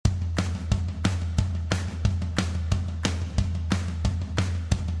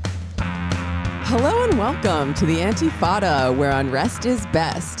Hello and welcome to the Antifada, where unrest is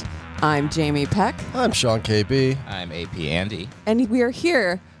best. I'm Jamie Peck. I'm Sean KB. I'm AP Andy. And we are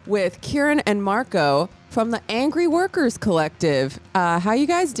here with Kieran and Marco from the Angry Workers Collective. How you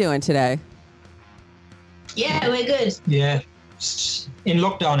guys doing today? Yeah, we're good. Yeah, in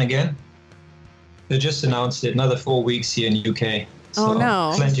lockdown again. They just announced it. Another 4 weeks here in UK. Oh,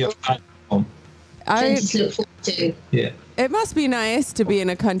 no. Plenty of time at home. Plenty to look forward to. Yeah. It must be nice to be in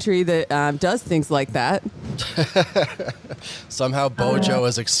a country that does things like that. Somehow Bojo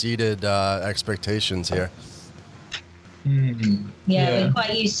has exceeded expectations here. Yeah, we're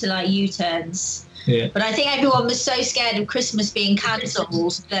quite used to like U-turns. Yeah. But I think everyone was so scared of Christmas being cancelled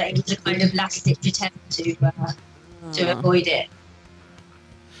that it was a kind of last-ditch attempt to avoid it.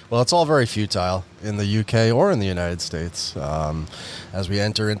 Well, it's all very futile in the UK or in the United States as we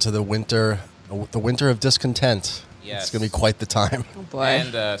enter into the winter of discontent. Yes. It's going to be quite the time. Oh boy.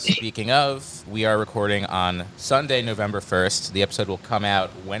 And speaking of, we are recording on Sunday, November 1st. The episode will come out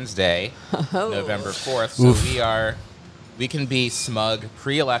Wednesday, November 4th. So we can be smug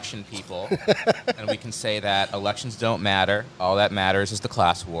pre-election people, and we can say that elections don't matter. All that matters is the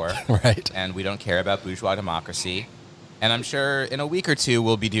class war. Right. And we don't care about bourgeois democracy. And I'm sure in a week or two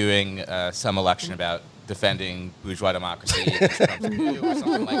we'll be doing some election about defending bourgeois democracy or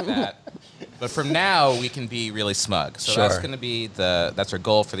something like that. But from now, we can be really smug. So Sure. that's going to be that's our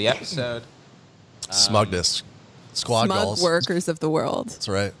goal for the episode. Smugness. Squad Smug goals. workers of the world. That's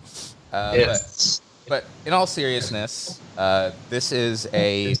right. But in all seriousness, this is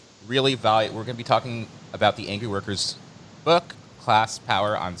a really valuable... We're going to be talking about the Angry Workers book, Class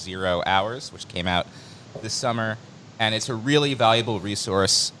Power on 0 Hours, which came out this summer. And it's a really valuable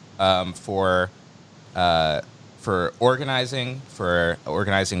resource for organizing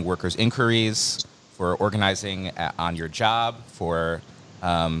workers' inquiries, for organizing on your job, for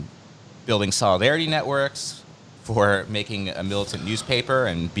building solidarity networks, for making a militant newspaper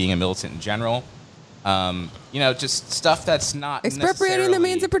and being a militant in general. Just stuff that's not Expropriating the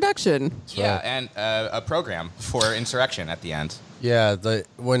means of production. Yeah, and a program for insurrection at the end. Yeah,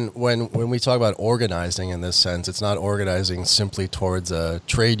 when we talk about organizing in this sense, it's not organizing simply towards a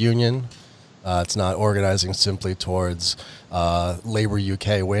trade union. It's not organizing simply towards Labor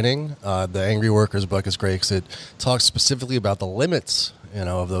UK winning. The Angry Workers book is great because it talks specifically about the limits,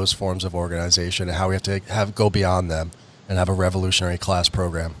 of those forms of organization and how we have to go beyond them and have a revolutionary class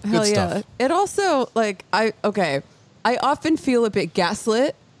program. Hell Good stuff. yeah. It also, I often feel a bit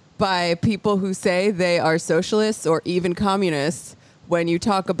gaslit by people who say they are socialists or even communists when you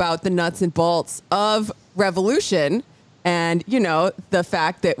talk about the nuts and bolts of revolution and, the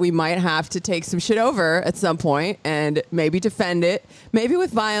fact that we might have to take some shit over at some point and maybe defend it, maybe with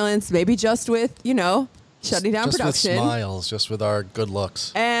violence, maybe just with, shutting down production. Just with smiles, just with our good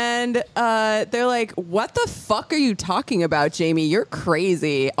looks. And they're like, what the fuck are you talking about, Jamie? You're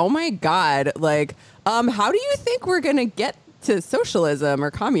crazy. Oh, my God. How do you think we're going to get to socialism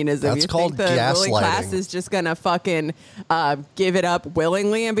or communism? That's you called think the ruling class gaslighting. is just going to fucking give it up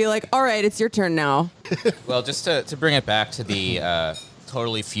willingly and be like, all right, it's your turn now? Well, just to bring it back to the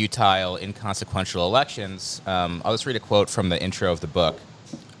totally futile, inconsequential elections, I'll just read a quote from the intro of the book.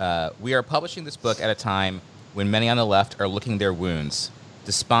 We are publishing this book at a time when many on the left are licking their wounds,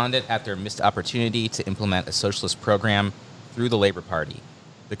 despondent at their missed opportunity to implement a socialist program through the Labor Party.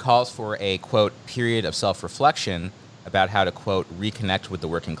 The calls for a, quote, period of self-reflection about how to, quote, reconnect with the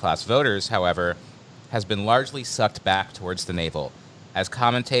working class voters, however, has been largely sucked back towards the navel, as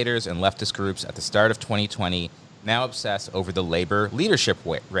commentators and leftist groups at the start of 2020 now obsess over the labor leadership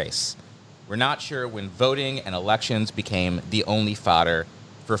race. We're not sure when voting and elections became the only fodder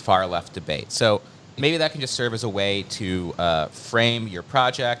for far-left debate. So maybe that can just serve as a way to frame your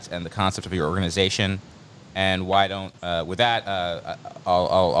project and the concept of your organization. And why don't, with that,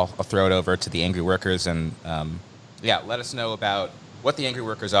 I'll throw it over to the Angry Workers and, let us know about what the Angry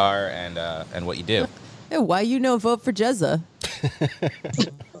Workers are and what you do. Hey, why vote for Jezza?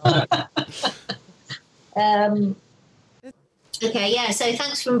 Okay, yeah, so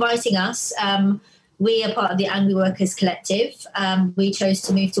thanks for inviting us. We are part of the Angry Workers Collective. We chose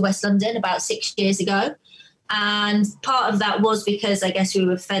to move to West London about 6 years ago. And part of that was because I guess we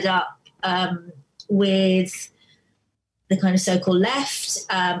were fed up with the kind of so-called left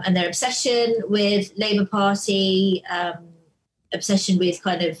and their obsession with Labour Party, obsession with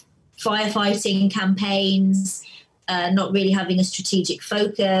kind of firefighting campaigns, not really having a strategic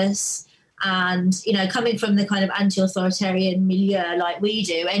focus. And, coming from the kind of anti-authoritarian milieu like we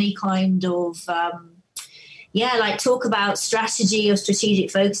do, any kind of, talk about strategy or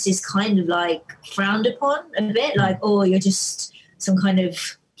strategic focus is kind of frowned upon a bit, you're just some kind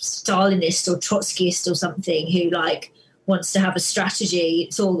of Stalinist or Trotskyist or something who like wants to have a strategy.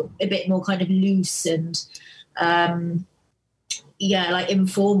 It's all a bit more kind of loose and like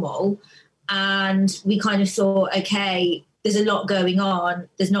informal. And we kind of thought, okay, there's a lot going on.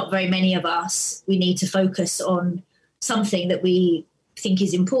 There's not very many of us. We need to focus on something that we think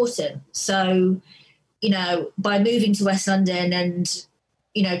is important. So, by moving to West London and,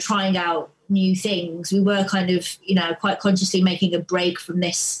 trying out new things, we were kind of, quite consciously making a break from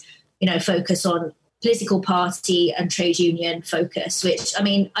this, focus on political party and trade union focus, which, I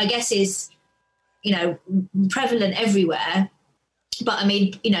mean, I guess is, prevalent everywhere. But I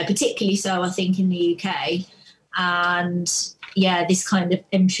mean, particularly so, I think, in the UK. And this kind of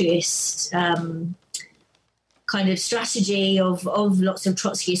entryist kind of strategy of lots of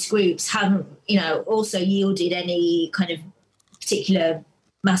Trotskyist groups haven't, also yielded any kind of particular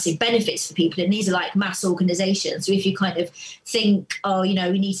massive benefits for people. And these are like mass organizations. So if you kind of think, we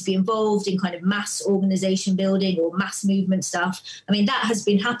need to be involved in kind of mass organization building or mass movement stuff, I mean, that has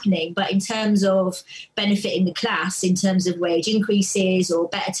been happening. But in terms of benefiting the class, in terms of wage increases or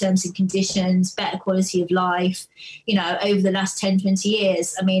better terms and conditions, better quality of life, over the last 10, 20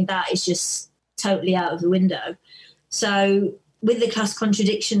 years, I mean, that is just totally out of the window. So with the class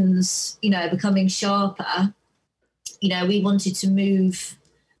contradictions, becoming sharper, we wanted to move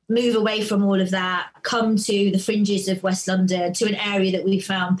away from all of that, come to the fringes of West London, to an area that we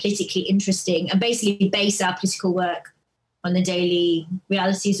found politically interesting, and basically base our political work on the daily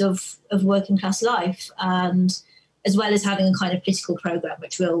realities of working class life, and as well as having a kind of political program,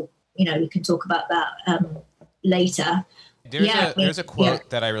 which we can talk about that later. There's a quote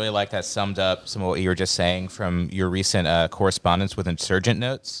that I really like that summed up some of what you were just saying from your recent correspondence with Insurgent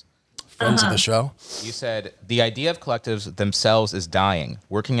Notes. Friends of the show. You said, the idea of collectives themselves is dying.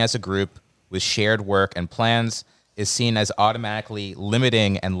 Working as a group with shared work and plans is seen as automatically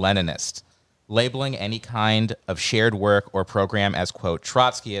limiting and Leninist. Labeling any kind of shared work or program as, quote,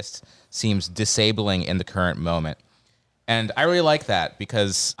 Trotskyist seems disabling in the current moment. And I really like that,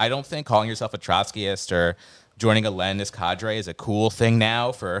 because I don't think calling yourself a Trotskyist or joining a Leninist cadre is a cool thing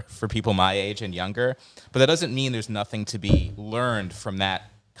now for people my age and younger. But that doesn't mean there's nothing to be learned from that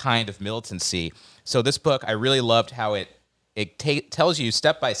kind of militancy. So this book, I really loved how it tells you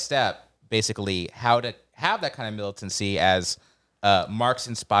step by step, basically, how to have that kind of militancy as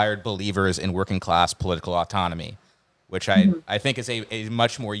Marx-inspired believers in working class political autonomy, which I think is a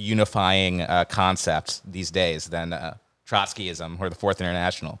much more unifying concept these days than Trotskyism or the Fourth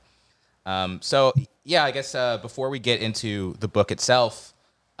International. So yeah, I guess before we get into the book itself,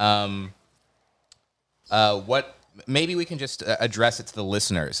 maybe we can just address it to the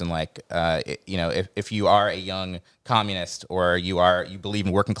listeners, and like, if you are a young communist or you believe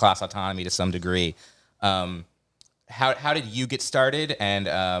in working class autonomy to some degree, how did you get started, and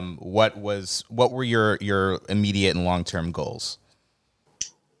what were your immediate and long-term goals?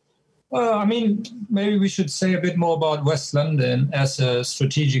 Well, I mean, maybe we should say a bit more about West London as a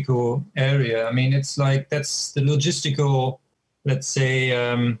strategical area. I mean, it's like that's the logistical, let's say,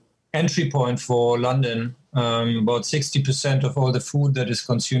 entry point for London. About 60% of all the food that is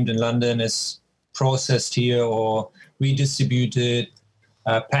consumed in London is processed here or redistributed,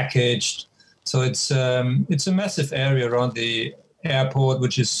 packaged. So it's a massive area around the airport,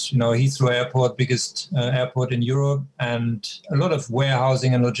 which is Heathrow Airport, biggest airport in Europe, and a lot of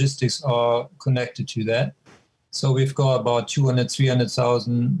warehousing and logistics are connected to that. So we've got about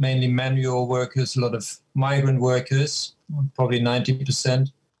 300,000 mainly manual workers, a lot of migrant workers, probably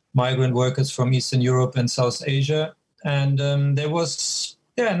 90%. Migrant workers from Eastern Europe and South Asia, and there was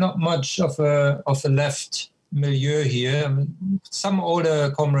not much of a left milieu here. I mean, some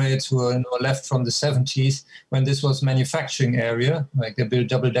older comrades who are left from the 70s when this was manufacturing area, like they built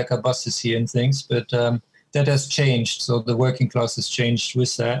double-decker buses here and things, but that has changed. So the working class has changed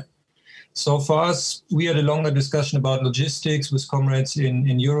with that. So for us, we had a longer discussion about logistics with comrades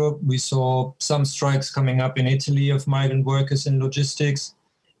in Europe. We saw some strikes coming up in Italy of migrant workers in logistics.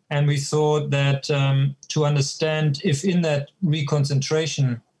 And we thought that to understand if in that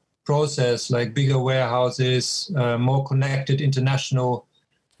reconcentration process, like bigger warehouses, more connected international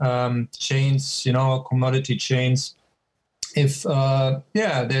chains, commodity chains, if,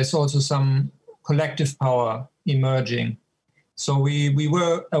 there's also some collective power emerging. So we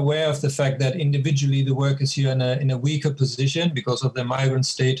were aware of the fact that individually the workers here in a weaker position because of their migrant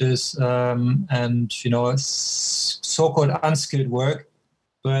status and, so-called unskilled work.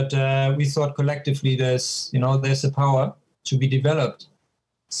 But we thought collectively there's a power to be developed.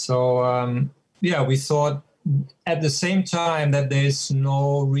 So, we thought at the same time that there's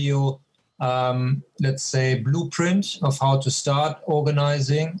no real let's say, blueprint of how to start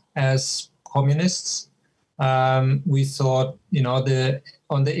organizing as communists. We thought,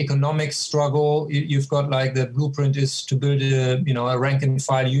 on the economic struggle, you've got like the blueprint is to build a rank and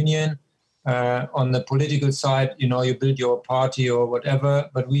file union. On the political side, you build your party or whatever.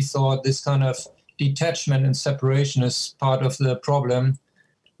 But we thought this kind of detachment and separation is part of the problem,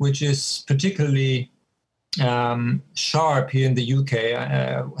 which is particularly sharp here in the UK,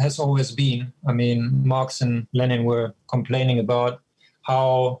 has always been. I mean, Marx and Lenin were complaining about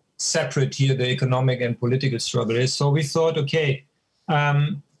how separate here the economic and political struggle is. So we thought, okay,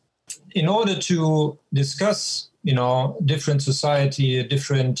 in order to discuss, different society, a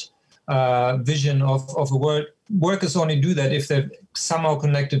different vision of a world, workers only do that if they're somehow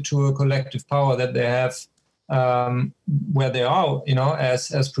connected to a collective power that they have where they are,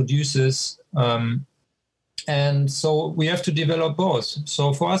 as producers. And so we have to develop both.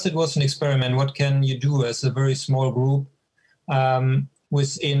 So for us, it was an experiment. What can you do as a very small group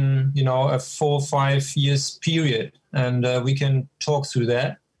within, a 4 or 5 years period? And we can talk through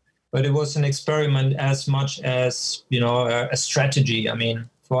that. But it was an experiment as much as, a strategy. I mean,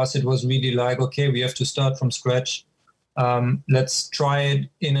 for us, it was really like, okay, we have to start from scratch. Let's try it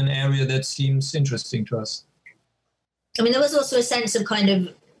in an area that seems interesting to us. I mean, there was also a sense of kind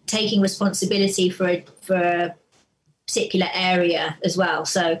of taking responsibility for a particular area as well.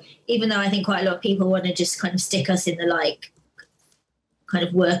 So even though I think quite a lot of people want to just kind of stick us in the kind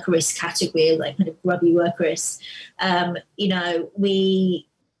of workerist category, like kind of grubby workerists, we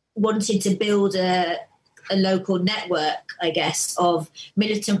wanted to build a local network, I guess, of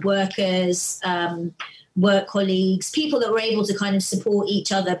militant workers, work colleagues, people that were able to kind of support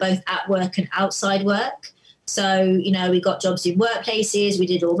each other both at work and outside work. So, we got jobs in workplaces, we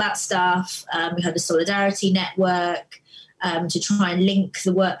did all that stuff. We had a solidarity network to try and link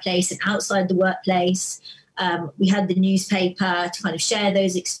the workplace and outside the workplace. We had the newspaper to kind of share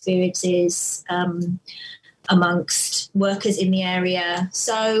those experiences amongst workers in the area.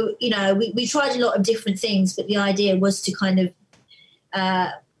 So, we tried a lot of different things, but the idea was to kind of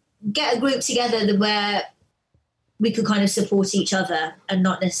get a group together where we could kind of support each other and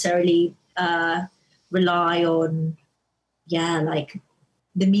not necessarily rely on,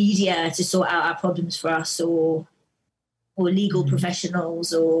 the media to sort out our problems for us, or legal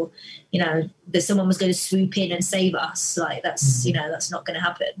professionals, or, that someone was going to swoop in and save us. Like that's, that's not going to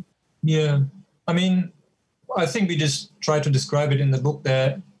happen. Yeah. I mean, I think we just try to describe it in the book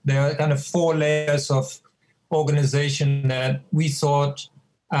that there are kind of 4 layers of organization that we thought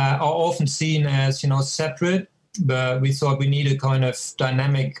are often seen as, separate, but we thought we need a kind of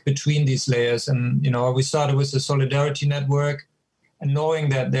dynamic between these layers. And, we started with the solidarity network, and knowing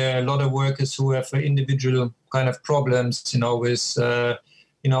that there are a lot of workers who have individual kind of problems,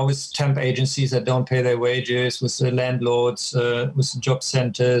 with temp agencies that don't pay their wages, with the landlords, with the job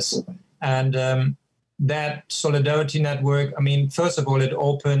centers. And that solidarity network, I mean, first of all, it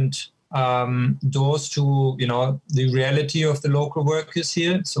opened doors to, the reality of the local workers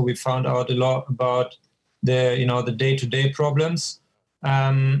here. So we found out a lot about the day-to-day problems.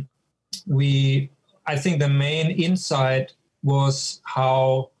 I think the main insight was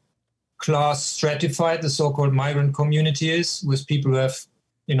how class stratified the so-called migrant community is, with people who have,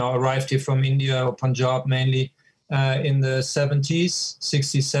 arrived here from India or Punjab mainly in the 60s,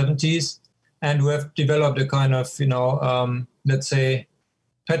 70s, and who have developed a kind of, let's say,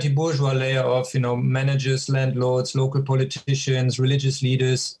 petty bourgeois layer of, managers, landlords, local politicians, religious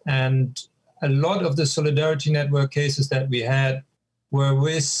leaders. And a lot of the solidarity network cases that we had were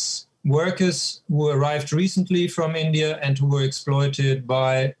with workers who arrived recently from India and who were exploited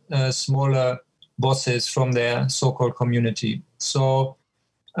by smaller bosses from their so-called community. So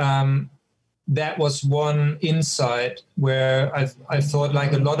that was one insight where I thought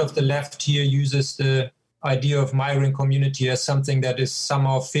like a lot of the left here uses the idea of migrant community as something that is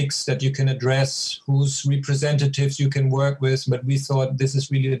somehow fixed, that you can address, whose representatives you can work with. But we thought this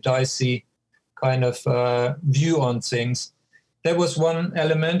is really a dicey kind of view on things. That was one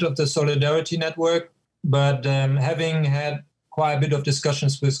element of the solidarity network. But having had quite a bit of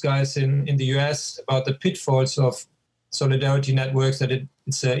discussions with guys in the US about the pitfalls of solidarity networks, that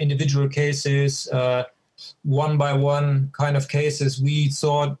it's individual cases, one-by-one kind of cases, we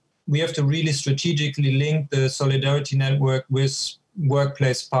thought we have to really strategically link the solidarity network with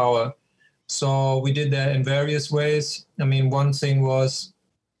workplace power. So we did that in various ways. I mean, one thing was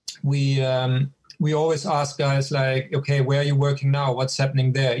we always ask guys like, okay, where are you working now? What's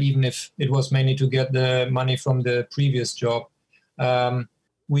happening there? Even if it was mainly to get the money from the previous job.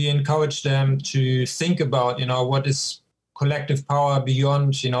 We encourage them to think about, what is collective power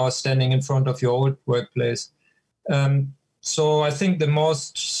beyond, standing in front of your old workplace. So I think the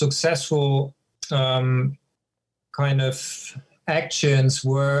most successful kind of actions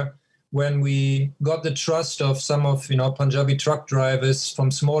were when we got the trust of some of Punjabi truck drivers from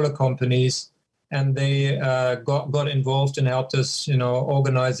smaller companies, and they got involved and helped us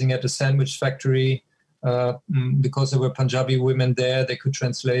organizing at a sandwich factory, because there were Punjabi women there they could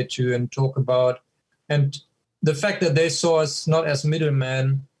translate to and talk about. And the fact that they saw us not as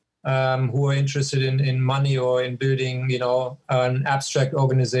middlemen who are interested in money or in building an abstract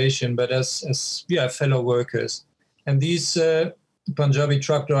organization, but as fellow workers. And these Punjabi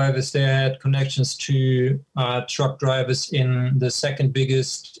truck drivers, they had connections to truck drivers in the second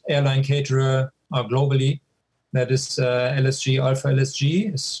biggest airline caterer globally. That is LSG, Alpha LSG.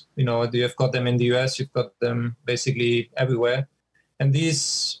 You've got them in the US, you've got them basically everywhere. And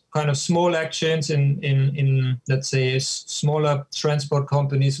these kind of small actions in let's say, smaller transport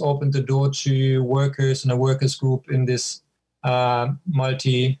companies opened the door to workers and a workers group in this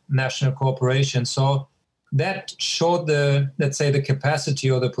multinational corporation. So that showed the capacity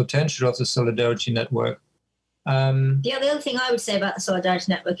or the potential of the Solidarity Network. The other thing I would say about the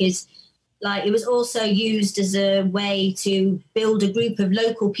Solidarity Network is, it was also used as a way to build a group of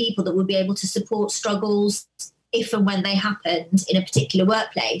local people that would be able to support struggles if and when they happened in a particular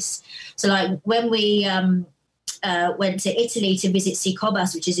workplace. So, when we went to Italy to visit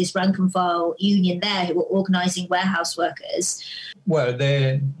CICOBAS, which is this rank and file union there who were organising warehouse workers. Well,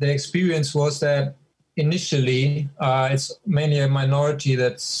 the experience was that initially, it's mainly a minority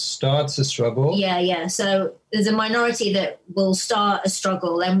that starts a struggle. Yeah. So there's a minority that will start a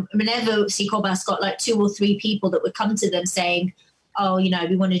struggle. And whenever CICOBAS got 2 or 3 people that would come to them saying, oh,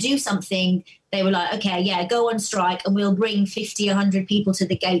 we want to do something, they were like, okay, yeah, go on strike and we'll bring 50, 100 people to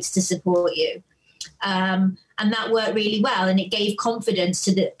the gates to support you. And that worked really well. And it gave confidence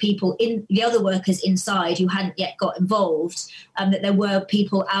to the people, in the other workers inside who hadn't yet got involved, that there were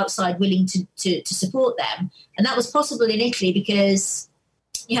people outside willing to support them. And that was possible in Italy because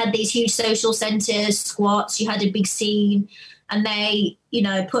you had these huge social centres, squats, you had a big scene, and they,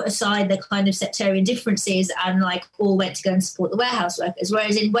 put aside the kind of sectarian differences and all went to go and support the warehouse workers.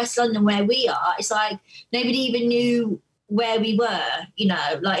 Whereas in West London, where we are, it's nobody even knew where we were,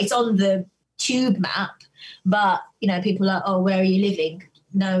 it's on the tube map, but people are like, oh, where are you living?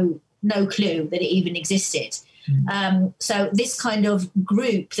 No clue that it even existed. So this kind of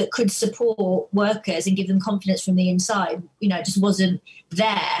group that could support workers and give them confidence from the inside, just wasn't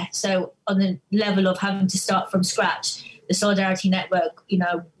there. So on the level of having to start from scratch, the Solidarity Network,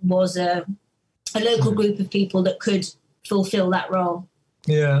 was a local group of people that could fulfill that role.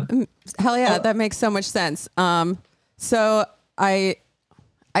 Yeah. Hell yeah, that makes so much sense. So I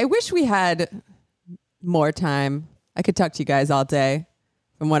wish we had more time. I could talk to you guys all day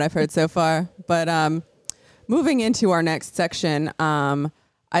from what I've heard so far. But moving into our next section,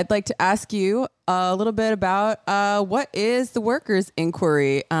 I'd like to ask you a little bit about what is the workers'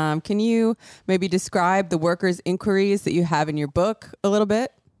 inquiry? Can you maybe describe the workers' inquiries that you have in your book a little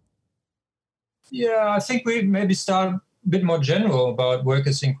bit? Yeah, I think we maybe start a bit more general about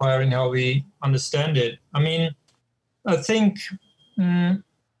workers' inquiry and how we understand it. I mean, I think a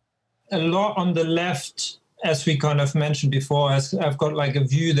lot on the left, as we kind of mentioned before, I've got a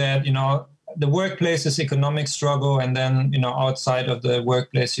view that, the workplace is economic struggle, and then, outside of the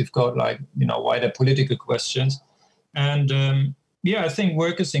workplace, you've got wider political questions. And I think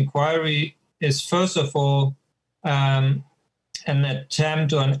workers' inquiry is first of all an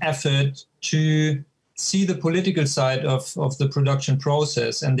attempt or an effort to see the political side of the production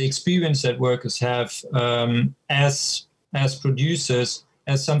process and the experience that workers have as producers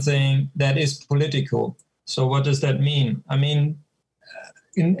as something that is political. So what does that mean? I mean,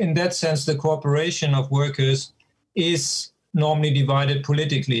 in that sense, the cooperation of workers is normally divided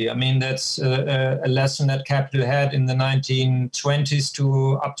politically. I mean, that's a lesson that capital had in the 1920s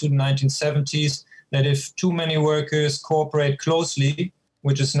to up to the 1970s, that if too many workers cooperate closely,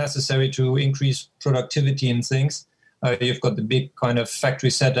 which is necessary to increase productivity in things, you've got the big kind of factory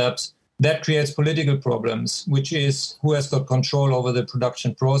setups, that creates political problems, which is who has got control over the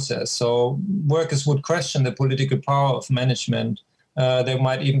production process. So workers would question the political power of management. They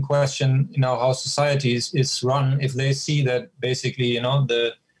might even question, how society is run if they see that basically,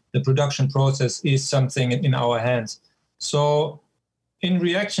 the production process is something in our hands. So in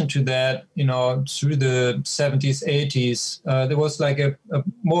reaction to that, through the 70s, 80s, there was a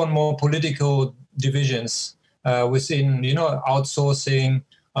more and more political divisions within, outsourcing,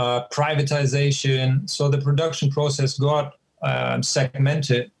 privatization. So the production process got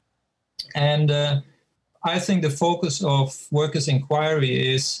segmented. And I think the focus of workers'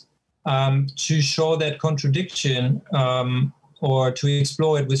 inquiry is to show that contradiction or to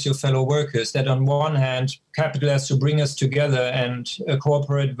explore it with your fellow workers, that on one hand, capital has to bring us together and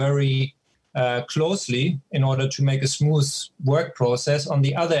cooperate very closely in order to make a smooth work process. On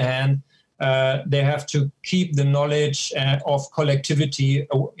the other hand, they have to keep the knowledge of collectivity,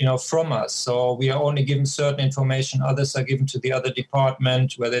 from us. So we are only given certain information. Others are given to the other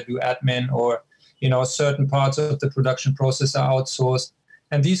department, where they do admin or, certain parts of the production process are outsourced.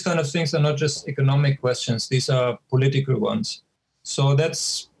 And these kind of things are not just economic questions. These are political ones. So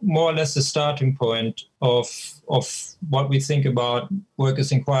that's more or less the starting point of what we think about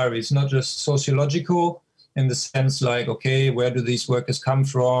workers' inquiries, not just sociological in the sense like, okay, where do these workers come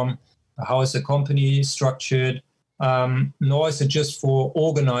from? How is the company structured? Nor is it just for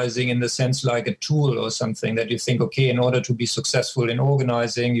organizing in the sense like a tool or something that you think, okay, in order to be successful in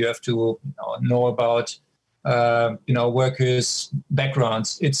organizing, you have to know about, workers'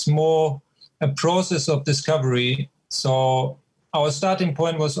 backgrounds. It's more a process of discovery. So our starting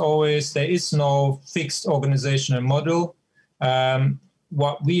point was always there is no fixed organizational model.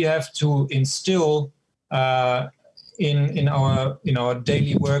 What we have to instill in our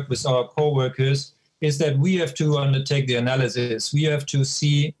daily work with our co-workers is that we have to undertake the analysis. We have to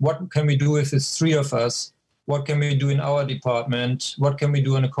see what can we do if it's three of us, what can we do in our department, what can we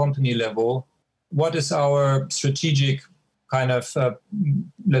do on a company level, what is our strategic kind of,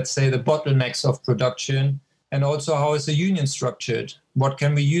 let's say, the bottlenecks of production, and also how is the union structured? What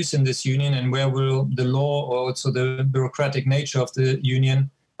can we use in this union, and where will the law or also the bureaucratic nature of the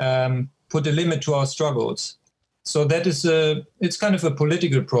union put a limit to our struggles? So that is it's kind of a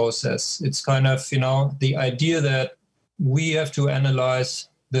political process. It's kind of, the idea that we have to analyze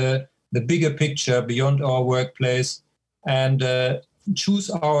the bigger picture beyond our workplace and choose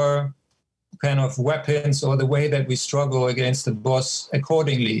our kind of weapons or the way that we struggle against the boss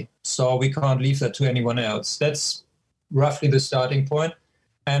accordingly. So we can't leave that to anyone else. That's roughly the starting point.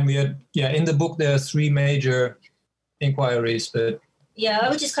 And we had, in the book, there are three major inquiries. But I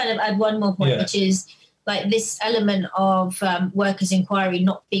would just kind of add one more point, which is like this element of workers' inquiry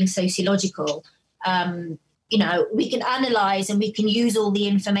not being sociological. We can analyze and we can use all the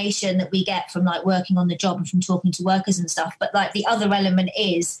information that we get from like working on the job and from talking to workers and stuff. But like the other element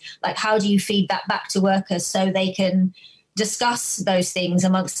is like, how do you feed that back to workers so they can discuss those things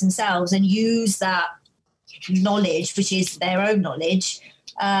amongst themselves and use that knowledge, which is their own knowledge,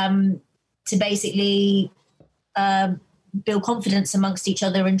 to basically build confidence amongst each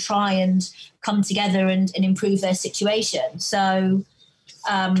other and try and come together and improve their situation. So,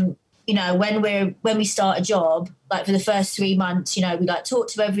 when we start a job, like for the first 3 months, we like talk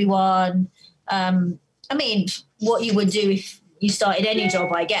to everyone. What you would do if you started any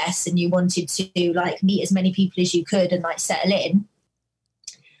job, I guess, and you wanted to like meet as many people as you could and like settle in.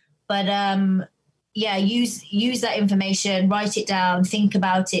 But use that information, write it down, think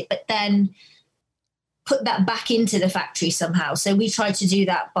about it, but then put that back into the factory somehow. So we tried to do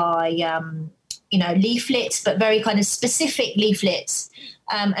that by, leaflets, but very kind of specific leaflets.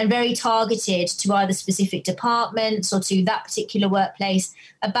 And very targeted to either specific departments or to that particular workplace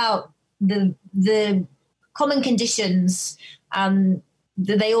about the common conditions that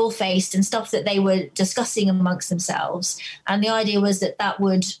they all faced and stuff that they were discussing amongst themselves. And the idea was that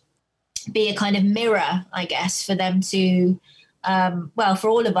would be a kind of mirror, I guess, for them to, for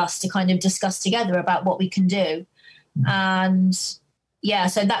all of us to kind of discuss together about what we can do. And so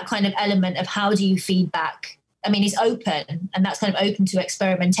that kind of element of how do you feed back, it's open, and that's kind of open to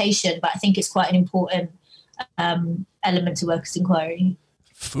experimentation, but I think it's quite an important element to workers' inquiry.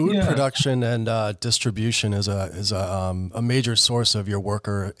 Food production and distribution is a major source of your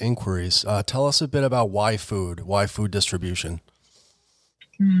worker inquiries. Tell us a bit about why food distribution.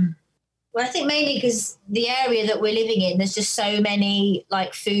 Well, I think mainly because the area that we're living in, there's just so many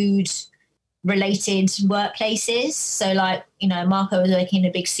like food related workplaces. So like, Marco was working in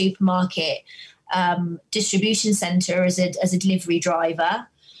a big supermarket distribution center as a delivery driver.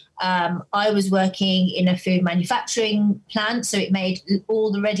 I was working in a food manufacturing plant, so it made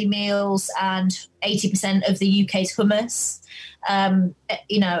all the ready meals and 80% of the UK's hummus, and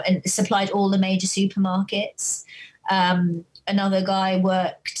supplied all the major supermarkets. Another guy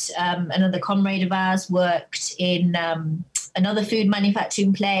worked, another comrade of ours worked in another food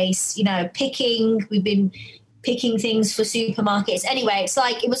manufacturing place, we've been picking things for supermarkets. Anyway, it's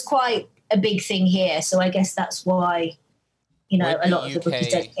like, it was quite a big thing here. So I guess that's why, a lot of the book is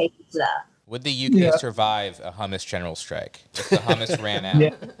dedicated to that. Would the UK survive a hummus general strike? If the hummus ran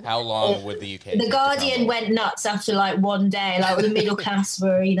out, how long would the UK? The Guardian went nuts after like one day. Like the middle class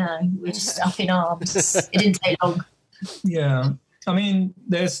were just up in arms. It didn't take long. Yeah, I mean,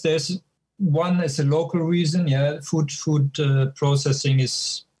 there's one is a local reason. Yeah, food processing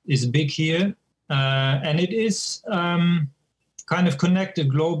is big here, and it is kind of connected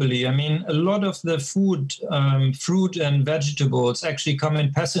globally. I mean, a lot of the food, fruit and vegetables actually come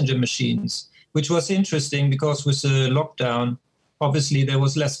in passenger machines, which was interesting because with the lockdown, obviously there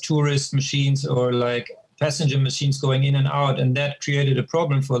was less tourist machines or like passenger machines going in and out. And that created a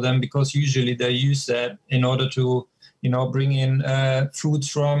problem for them because usually they use that in order to, bring in fruits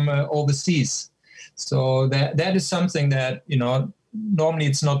from overseas. So that is something that, normally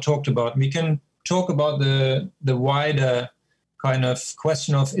it's not talked about. We can talk about the wider kind of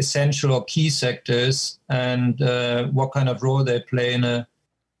question of essential or key sectors and what kind of role they play in a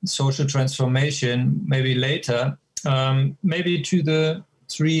social transformation maybe later. Maybe to the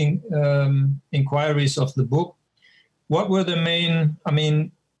three inquiries of the book, what were the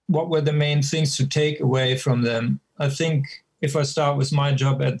main things to take away from them? I think if I start with my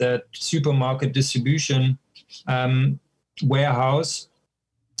job at that supermarket distribution warehouse,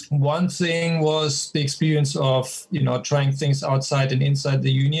 one thing was the experience of, trying things outside and inside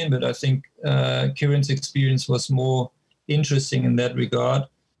the union, but I think Kieran's experience was more interesting in that regard.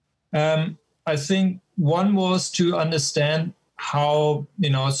 I think one was to understand how,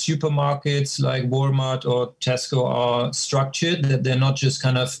 supermarkets like Walmart or Tesco are structured, that they're not just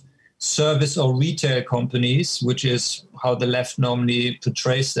kind of service or retail companies, which is how the left normally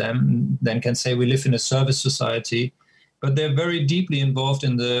portrays them, then can say we live in a service society. But they're very deeply involved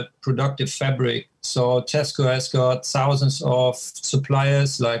in the productive fabric. So Tesco has got thousands of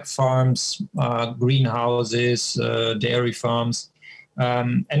suppliers like farms, greenhouses, dairy farms,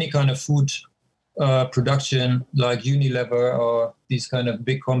 any kind of food production like Unilever or these kind of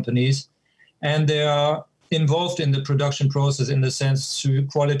big companies. And they are involved in the production process in the sense through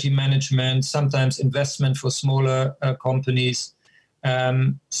quality management, sometimes investment for smaller companies.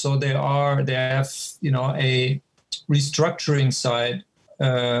 So they have, a restructuring side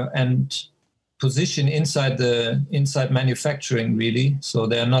and position inside manufacturing, really. So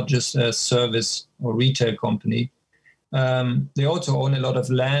they are not just a service or retail company. They also own a lot of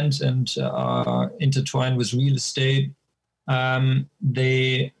land and are intertwined with real estate.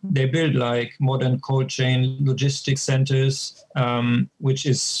 They build like modern cold chain logistics centers, which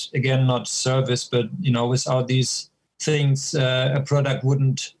is again not service, but without these things, a product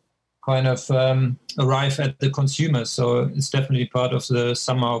wouldn't kind of arrive at the consumer. So it's definitely part of the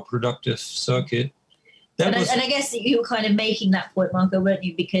somehow productive circuit. And I guess you were kind of making that point, Marco, weren't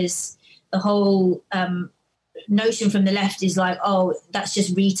you? Because the whole notion from the left is like, oh, that's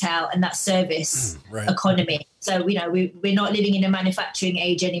just retail and that's service economy. So, we're not living in a manufacturing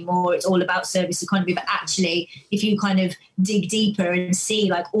age anymore. It's all about service economy. But actually, if you kind of dig deeper and see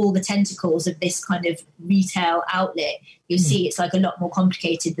like all the tentacles of this kind of retail outlet, you'll see it's like a lot more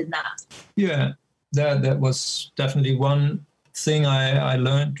complicated than that. Yeah, that was definitely one thing I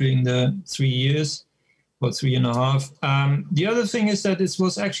learned during the 3 years. Or 3.5. The other thing is that this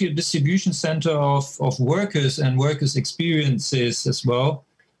was actually a distribution center of workers and workers' experiences as well.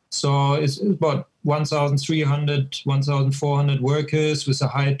 So it's about 1,300, 1,400 workers with a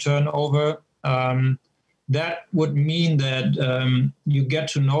high turnover. That would mean that you get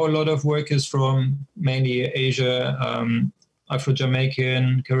to know a lot of workers from mainly Asia,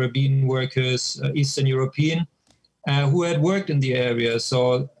 Afro-Jamaican, Caribbean workers, Eastern European, who had worked in the area.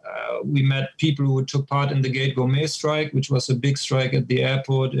 So we met people who took part in the Gate Gourmet strike, which was a big strike at the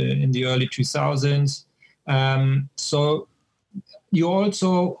airport in the early 2000s. So you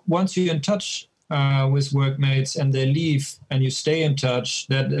also, once you're in touch with workmates and they leave and you stay in touch,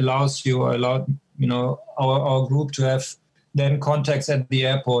 that allows our group to have then contacts at the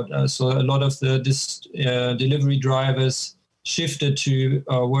airport. So a lot of the delivery drivers shifted to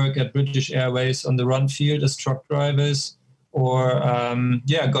work at British Airways on the run field as truck drivers, or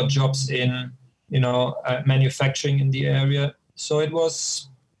got jobs in manufacturing in the area. So it was,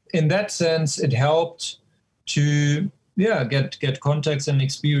 in that sense, it helped to get contacts and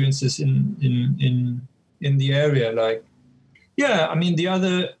experiences in the area. The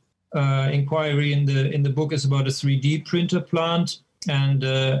other inquiry in the book is about a 3D printer plant, and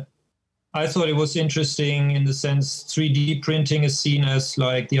I thought it was interesting in the sense 3D printing is seen as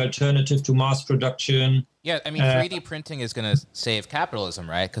like the alternative to mass production. Yeah, I mean, 3D printing is going to save capitalism,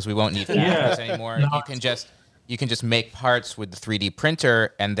 right? Because we won't need factories anymore. you can just make parts with the 3D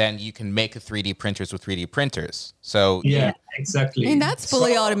printer, and then you can make the 3D printers with 3D printers. So Yeah, exactly. I mean, that's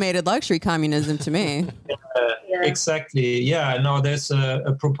fully automated luxury communism to me. Exactly. Yeah. No, there's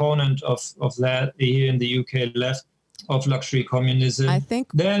a proponent of that here in the UK left of luxury communism. I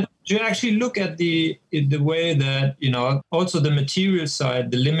think then to actually look at the way that, also the material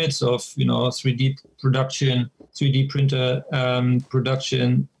side, the limits of, 3D production, 3D printer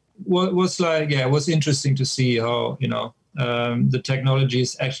production was like, it was interesting to see how, the technology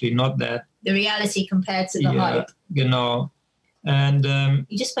is actually not that. The reality compared to the hype. And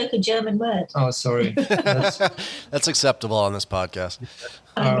you just spoke a German word. Oh, sorry. That's acceptable on this podcast.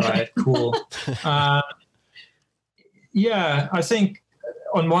 All right, cool. I think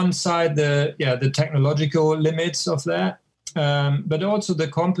on one side the technological limits of that, but also the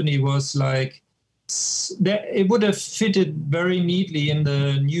company was like it would have fitted very neatly in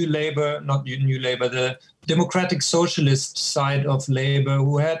the the democratic socialist side of labor,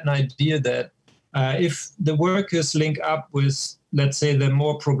 who had an idea that if the workers link up with, let's say, the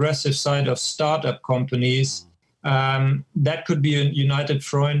more progressive side of startup companies, that could be a united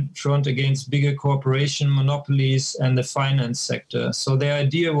front against bigger corporation monopolies and the finance sector. So the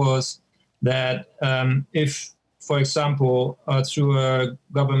idea was that if, for example, through a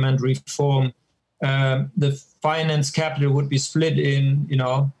government reform, the finance capital would be split in,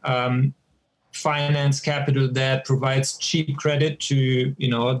 finance capital that provides cheap credit to,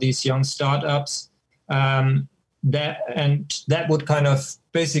 these young startups, that would kind of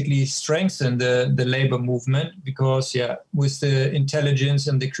basically strengthen the labor movement, because with the intelligence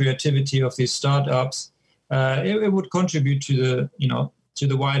and the creativity of these startups, it would contribute to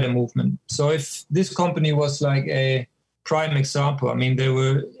the wider movement. So if this company was like a prime example, I mean, they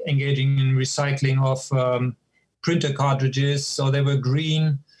were engaging in recycling of printer cartridges, so they were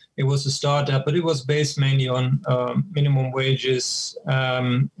green. It was a startup, but it was based mainly on minimum wages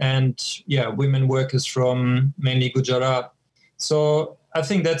and women workers from mainly Gujarat. So I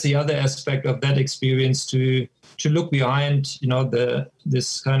think that's the other aspect of that experience, to look behind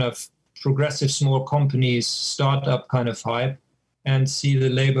this kind of progressive small companies startup kind of hype and see the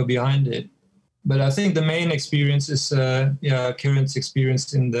labor behind it. But I think the main experience is Kiran's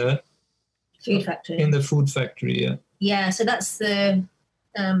experience in the food factory. In the food factory, yeah. So that's the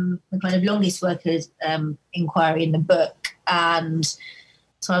kind of longest workers inquiry in the book, and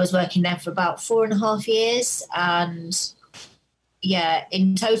so I was working there for about 4.5 years, and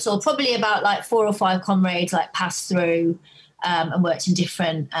in total probably about like 4 or 5 comrades like passed through and worked in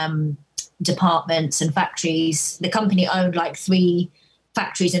different departments and factories. The company owned like 3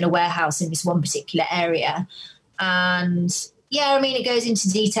 factories and a warehouse in this one particular area, and it goes into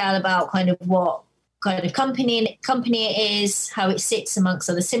detail about kind of what kind of company it is, how it sits amongst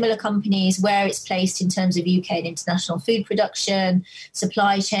other similar companies, where it's placed in terms of UK and international food production,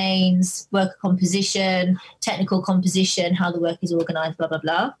 supply chains, worker composition, technical composition, how the work is organised, blah, blah,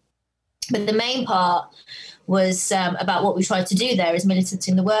 blah. But the main part was about what we tried to do there as militants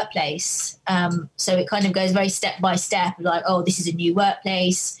in the workplace. So it kind of goes very step by step, like, oh, this is a new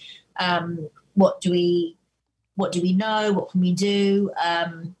workplace. What do we know? What can we do?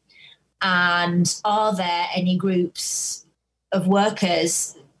 And are there any groups of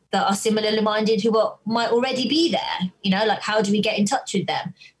workers that are similarly minded who might already be there? Like, how do we get in touch with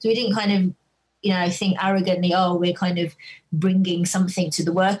them? So we didn't kind of, think arrogantly, oh, we're kind of bringing something to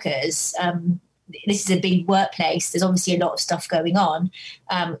the workers. This is a big workplace. There's obviously a lot of stuff going on.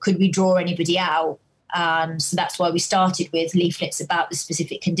 Could we draw anybody out? And so that's why we started with leaflets about the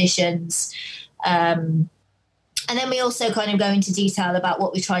specific conditions. And then we also kind of go into detail about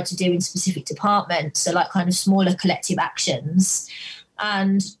what we tried to do in specific departments, so like kind of smaller collective actions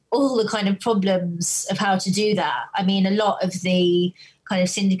and all the kind of problems of how to do that. I mean, a lot of the kind of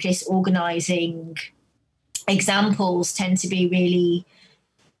syndicalist organising examples tend to be really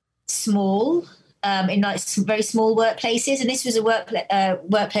small, in like very small workplaces. And this was a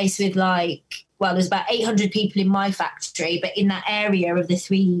workplace with there's about 800 people in my factory, but in that area of the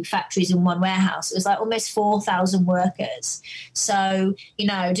 3 factories in one warehouse, it was like almost 4,000 workers. So,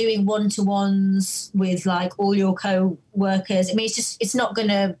 doing one-to-ones with like all your co-workers, I mean, it's not going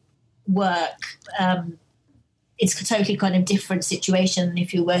to work. It's a totally kind of different situation than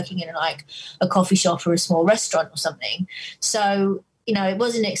if you're working in like a coffee shop or a small restaurant or something. So, it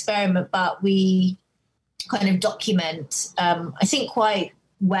was an experiment, but we kind of document, I think quite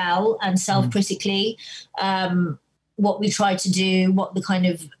well and self-critically, what we tried to do, what the kind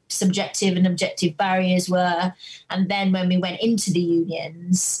of subjective and objective barriers were. And then when we went into the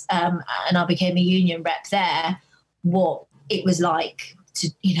unions and I became a union rep there, what it was like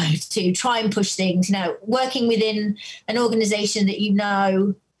to try and push things, working within an organization that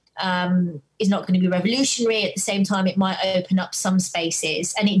is not going to be revolutionary. At the same time, it might open up some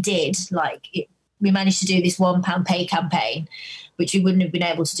spaces, and it did. We managed to do this £1 pay campaign, which we wouldn't have been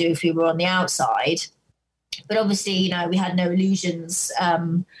able to do if we were on the outside. But obviously, we had no illusions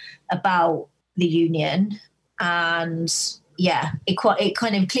about the union, and it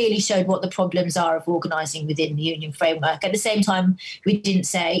kind of clearly showed what the problems are of organising within the union framework. At the same time, we didn't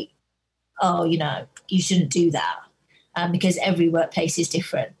say, oh, you shouldn't do that, because every workplace is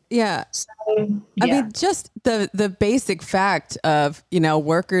different. Yeah. So, I mean, just the basic fact of,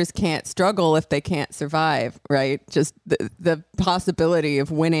 workers can't struggle if they can't survive, right? Just the possibility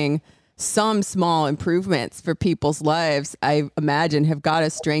of winning some small improvements for people's lives, I imagine, have got to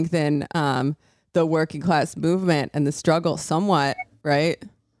strengthen the working class movement and the struggle somewhat, right?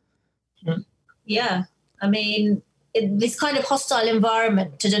 Yeah. I mean, this kind of hostile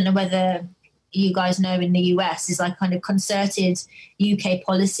environment, I don't know whether you guys know, in the US, is like kind of concerted UK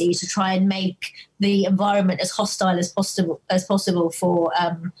policy to try and make the environment as hostile as possible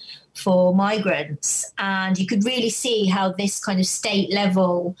for migrants. And you could really see how this kind of state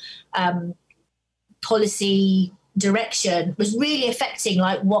level policy direction was really affecting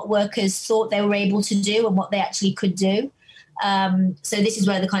what workers thought they were able to do and what they actually could do. So this is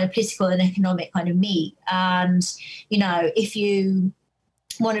where the kind of political and economic kind of meet. And, if you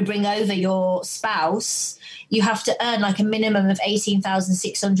want to bring over your spouse, you have to earn a minimum of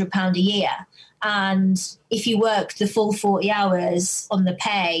 £18,600 a year. And if you worked the full 40 hours on the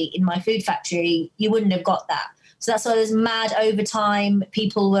pay in my food factory, you wouldn't have got that. So that's why there's mad overtime.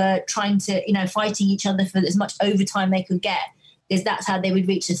 People were trying to, fighting each other for as much overtime they could get, because that's how they would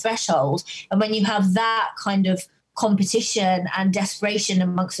reach the threshold. And when you have that kind of competition and desperation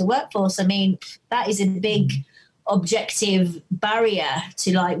amongst the workforce, I mean, that is a big objective barrier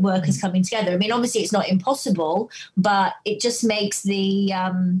to workers coming together. I mean, obviously it's not impossible, but it just makes the,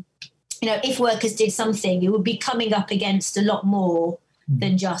 if workers did something, it would be coming up against a lot more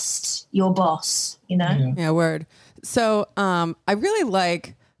than just your boss, Yeah, word. So I really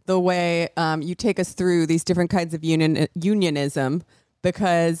like the way you take us through these different kinds of unionism,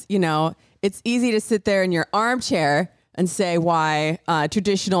 because, it's easy to sit there in your armchair and say why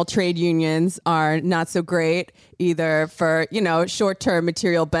traditional trade unions are not so great, either for, short-term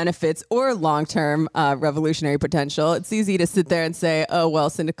material benefits or long-term revolutionary potential. It's easy to sit there and say, oh, well,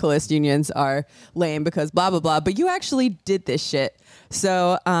 syndicalist unions are lame because blah, blah, blah. But you actually did this shit.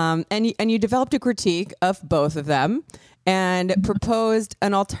 So, and you developed a critique of both of them and proposed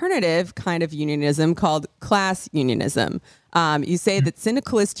an alternative kind of unionism called class unionism. You say that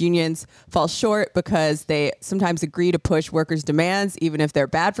syndicalist unions fall short because they sometimes agree to push workers' demands, even if they're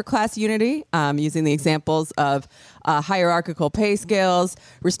bad for class unity, using the examples of hierarchical pay scales,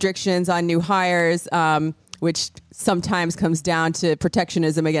 restrictions on new hires, which sometimes comes down to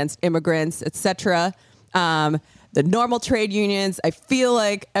protectionism against immigrants, etc. The normal trade unions, I feel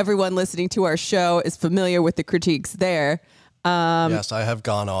like everyone listening to our show is familiar with the critiques there. Yes, I have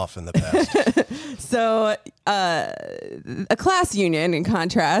gone off in the past. So a class union, in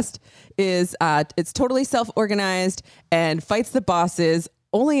contrast, is it's totally self-organized and fights the bosses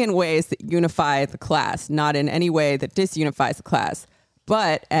only in ways that unify the class, not in any way that disunifies the class.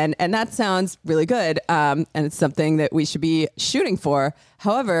 But, and that sounds really good, and it's something that we should be shooting for.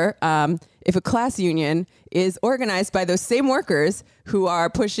 However, if a class union is organized by those same workers who are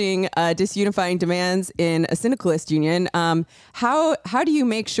pushing disunifying demands in a syndicalist union, how do you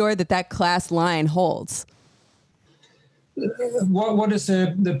make sure that class line holds? What is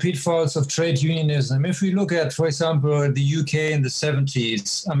the pitfalls of trade unionism? If we look at, for example, the UK in the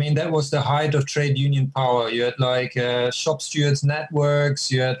 70s, I mean, that was the height of trade union power. You had shop stewards networks,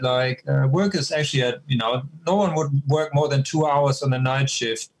 you had workers actually had, no one would work more than 2 hours on a night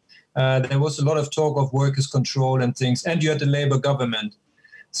shift. There was a lot of talk of workers' control and things, and you had the Labour government.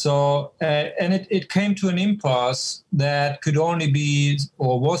 So, and it came to an impasse that could only be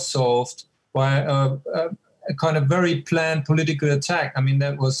or was solved by a kind of very planned political attack. I mean,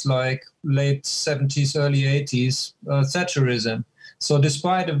 that was like late 70s, early 80s, Thatcherism. So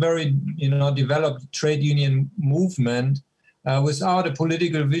despite a very, developed trade union movement, without a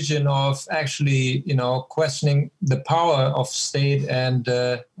political vision of actually, questioning the power of state and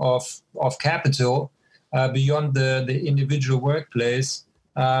of capital beyond the individual workplace,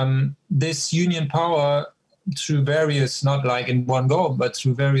 this union power, through various, not like in one go, but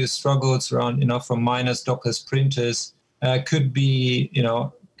through various struggles around, from miners, dockers, printers, could be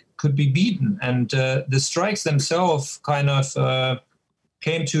beaten. And the strikes themselves kind of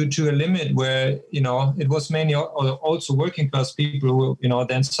came to a limit where, it was mainly also working class people who,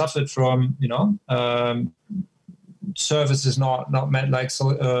 then suffered from, services not met, like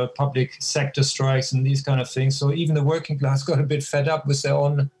public sector strikes and these kind of things. So even the working class got a bit fed up with their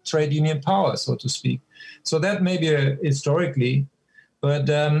own trade union power, so to speak. So that maybe historically, but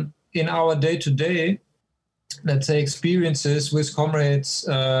in our day-to-day, let's say, experiences with comrades,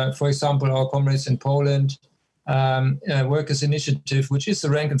 for example, our comrades in Poland, Workers' Initiative, which is the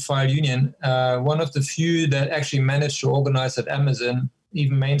rank and file union, one of the few that actually managed to organize at Amazon.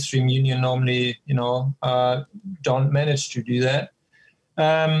 Even mainstream union normally, don't manage to do that.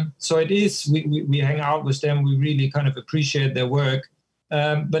 So it is, we hang out with them. We really kind of appreciate their work.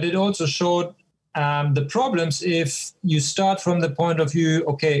 But it also showed the problems if you start from the point of view,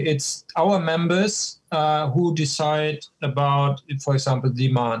 okay, it's our members who decide about, for example,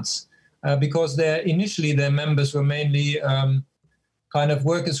 demands. Because initially their members were mainly kind of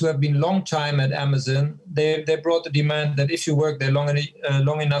workers who have been long time at Amazon. They brought the demand that if you work there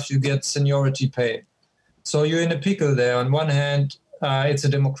long enough, you get seniority pay. So you're in a pickle there. On one hand, it's a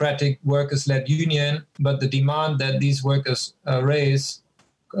democratic workers-led union, but the demand that these workers raise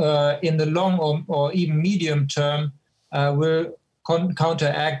in the long or even medium term will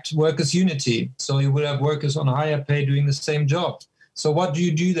counteract workers' unity. So you will have workers on higher pay doing the same job. So what do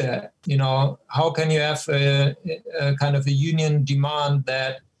you do there? How can you have a kind of a union demand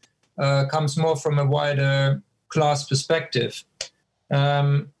that comes more from a wider class perspective?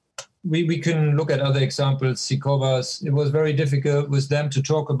 We can look at other examples. Sikovas, it was very difficult with them to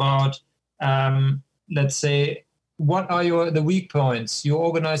talk about, let's say, what are the weak points? You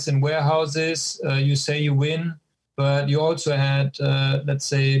organize in warehouses, you say you win, but you also had, let's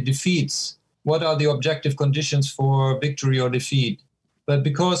say, defeats. What are the objective conditions for victory or defeat? But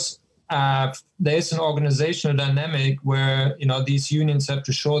because there is an organizational dynamic where these unions have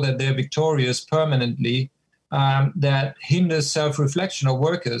to show that they're victorious permanently, that hinders self-reflection of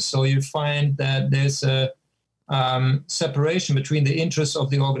workers. So you find that there's a separation between the interests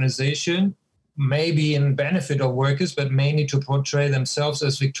of the organization, maybe in benefit of workers, but mainly to portray themselves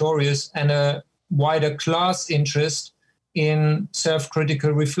as victorious, and a wider class interest in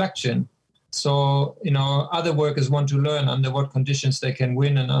self-critical reflection. So, other workers want to learn under what conditions they can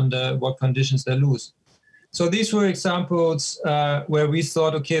win and under what conditions they lose. So these were examples where we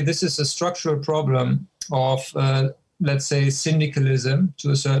thought, okay, this is a structural problem of, let's say, syndicalism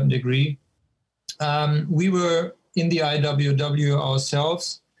to a certain degree. We were in the IWW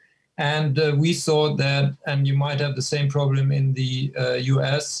ourselves, and we thought that, and you might have the same problem in the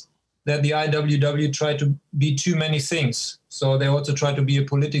US, that the IWW tried to be too many things. So they also try to be a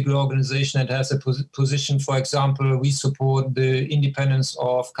political organization that has a position. For example, we support the independence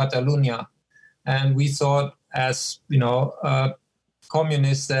of Catalonia. And we thought as,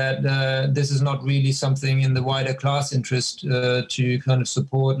 communists that this is not really something in the wider class interest to kind of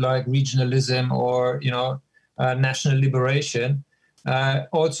support like regionalism or, national liberation.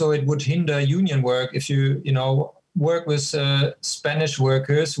 Also, it would hinder union work if you, work with Spanish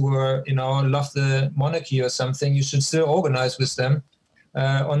workers who are, love the monarchy or something. You should still organize with them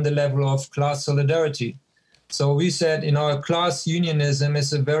on the level of class solidarity. So we said, class unionism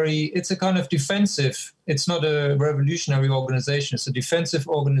is it's a kind of defensive, it's not a revolutionary organization, it's a defensive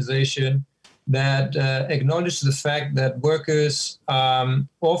organization that acknowledges the fact that workers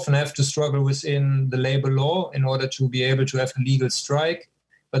often have to struggle within the labor law in order to be able to have a legal strike.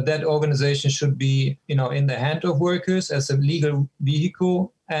 But that organization should be, in the hand of workers as a legal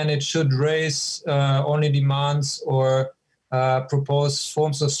vehicle, and it should raise only demands or propose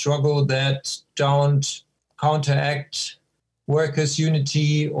forms of struggle that don't counteract workers'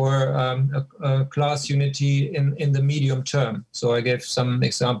 unity or class unity in the medium term. So I gave some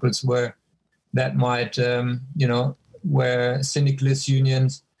examples where that might, where syndicalist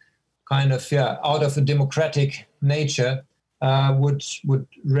unions kind of, out of a democratic nature, would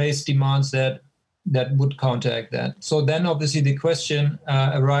raise demands that would counteract that. So then obviously the question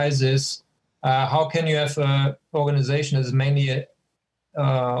arises, how can you have an organization that is mainly an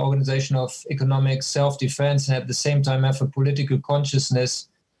organization of economic self-defense and at the same time have a political consciousness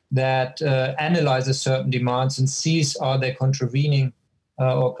that analyzes certain demands and sees are they contravening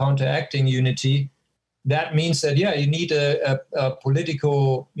or counteracting unity? That means that, you need a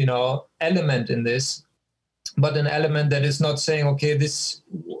political, element in this, but an element that is not saying, okay, this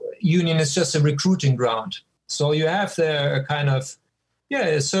union is just a recruiting ground. So you have there a kind of,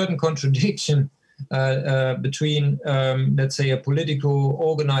 a certain contradiction between, let's say, a political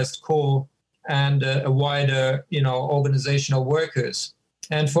organized core and a wider, organization of workers.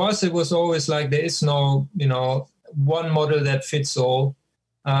 And for us, it was always like there is no, one model that fits all.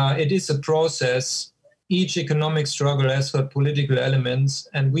 it is a process. Each economic struggle has got political elements,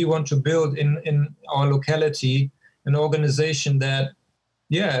 and we want to build in our locality an organization that,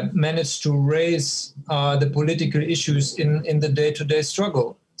 managed to raise the political issues in the day-to-day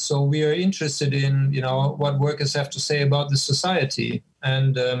struggle. So we are interested in, what workers have to say about the society.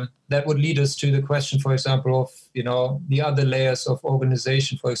 And that would lead us to the question, for example, of, the other layers of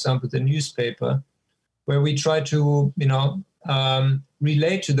organization, for example, the newspaper, where we try to,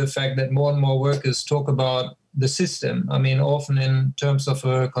 relate to the fact that more and more workers talk about the system. I mean, often in terms of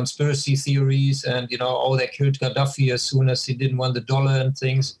conspiracy theories and, they killed Gaddafi as soon as he didn't want the dollar and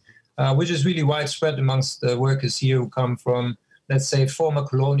things, which is really widespread amongst the workers here who come from, let's say, former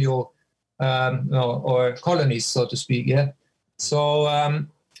colonial or colonies, so to speak. Yeah. So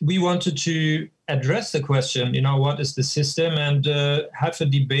we wanted to address the question, what is the system, and have a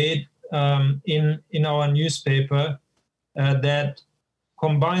debate in our newspaper that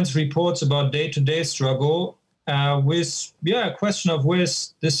combines reports about day-to-day struggle with a question of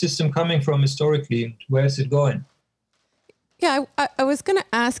where's the system coming from historically, where is it going? Yeah, I was going to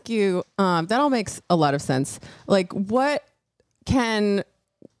ask you, that all makes a lot of sense. Like, what can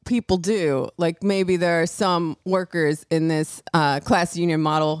people do? Like, maybe there are some workers in this class union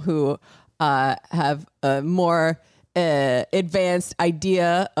model who have a more advanced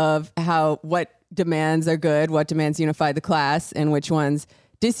idea of what demands are good, what demands unify the class, and which ones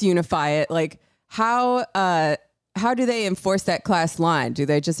disunify it. Like, how do they enforce that class line? Do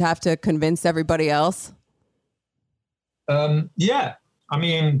they just have to convince everybody else? I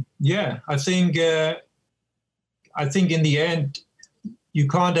think in the end, you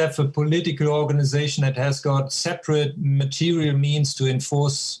can't have a political organization that has got separate material means to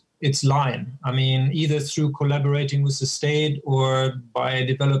enforce its line. I mean, either through collaborating with the state or by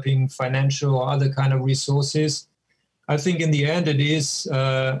developing financial or other kind of resources. I think in the end, it is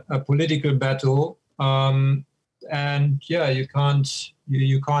a political battle. You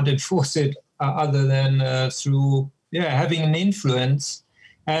can't enforce it other than through having an influence.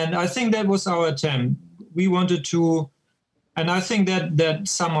 And I think that was our attempt. We wanted to, and I think that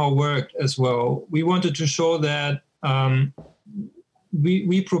somehow worked as well. We wanted to show that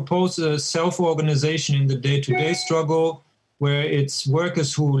we propose a self-organization in the day-to-day struggle where it's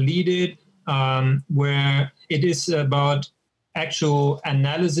workers who lead it, where it is about actual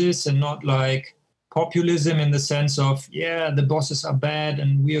analysis and not like populism in the sense of, the bosses are bad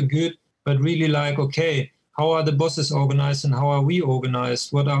and we are good, but really like, okay, how are the bosses organized and how are we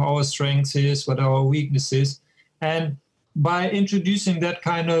organized? What are our strengths is, what are our weaknesses? And by introducing that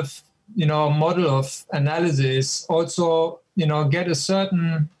kind of, model of analysis, also, get a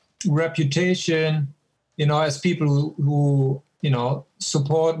certain reputation, as people who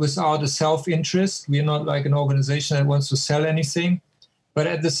support without a self-interest. We're not like an organization that wants to sell anything. But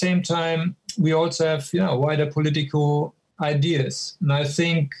at the same time, we also have, wider political ideas. And I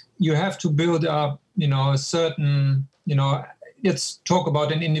think you have to build up, a certain, let's talk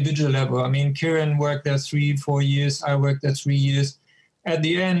about an individual level. I mean, Kieran worked there 3-4 years. I worked there 3 years. At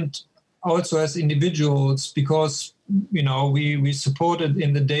the end, also as individuals, because, we supported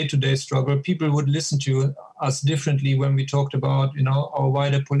in the day-to-day struggle, people would listen to us differently when we talked about, our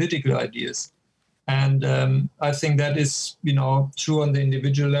wider political ideas. And I think that is, true on the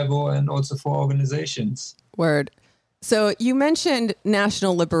individual level and also for organizations. Word. So you mentioned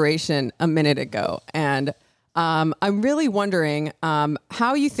national liberation a minute ago, and I'm really wondering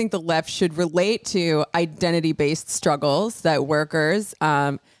how you think the left should relate to identity-based struggles that workers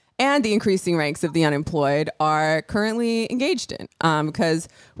and the increasing ranks of the unemployed are currently engaged in. Because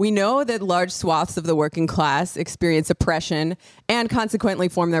we know that large swaths of the working class experience oppression and consequently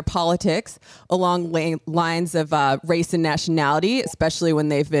form their politics along lines of race and nationality, especially when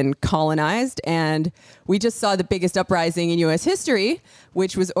they've been colonized. And we just saw the biggest uprising in U.S. history,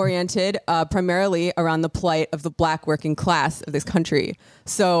 which was oriented primarily around the plight of the black working class of this country.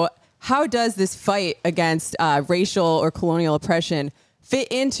 So how does this fight against racial or colonial oppression fit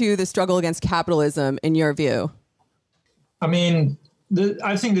into the struggle against capitalism, in your view? I mean,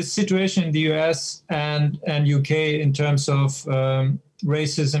 I think the situation in the US and UK in terms of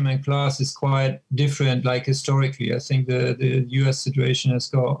racism and class is quite different, like historically. I think the US situation has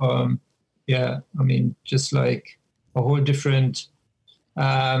got, just like a whole different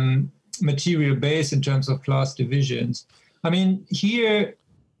material base in terms of class divisions. I mean, here,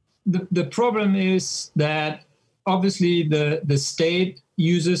 the problem is that obviously the state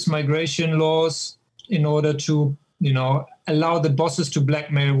uses migration laws in order to, allow the bosses to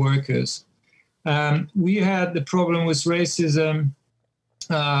blackmail workers. We had the problem with racism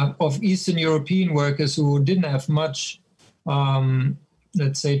of Eastern European workers who didn't have much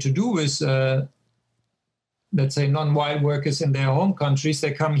let's say, to do with, let's say, non-white workers in their home countries.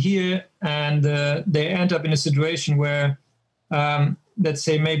 They come here and they end up in a situation where, let's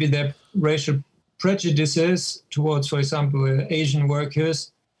say, maybe their racial prejudices towards, for example, Asian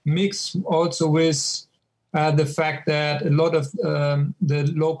workers mix also with the fact that a lot of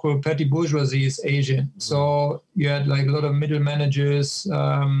the local petty bourgeoisie is Asian. So you had like a lot of middle managers,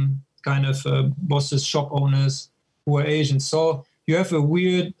 kind of bosses, shop owners who are Asian. So you have a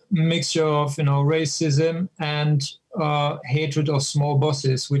weird mixture of, racism and hatred of small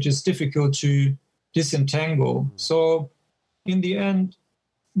bosses, which is difficult to disentangle. So in the end,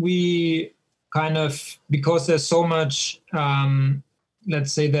 we kind of, because there's so much,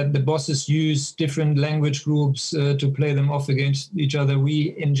 let's say that the bosses use different language groups to play them off against each other,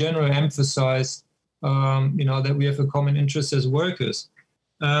 we in general emphasize, that we have a common interest as workers.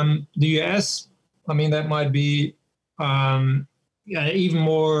 The US, that might be even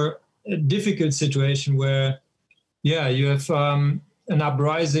more a difficult situation where, you have an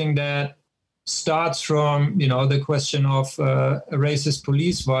uprising that starts from, the question of racist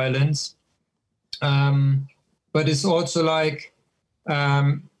police violence, but it's also like,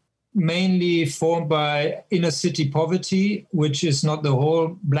 mainly formed by inner city poverty, which is not the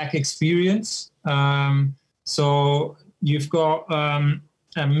whole Black experience. So you've got a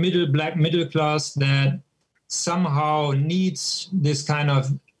Black middle class that somehow needs this kind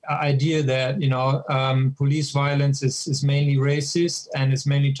of idea that, police violence is mainly racist and it's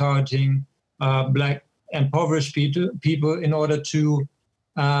mainly targeting Black impoverished people in order to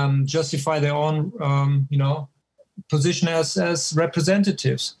justify their own, position as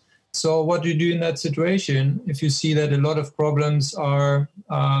representatives. So what do you do in that situation if you see that a lot of problems are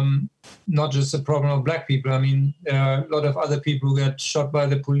not just a problem of Black people? There are a lot of other people who get shot by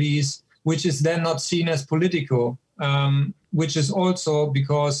the police, which is then not seen as political, which is also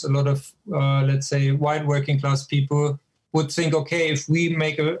because a lot of, let's say, white working class people would think, okay, if we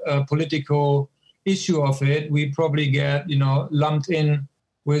make a political issue of it, we probably get, lumped in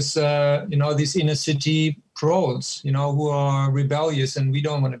with, these inner city proles, who are rebellious, and we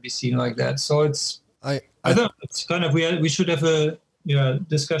don't want to be seen like that. So it's, I thought it's kind of, we should have a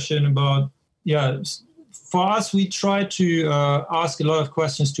discussion about, for us, we try to ask a lot of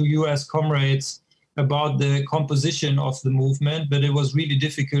questions to US comrades about the composition of the movement, but it was really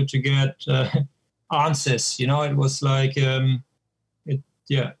difficult to get answers. It was like,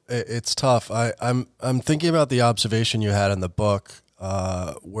 it's tough. I'm thinking about the observation you had in the book,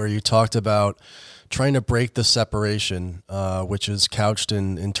 where you talked about trying to break the separation, which is couched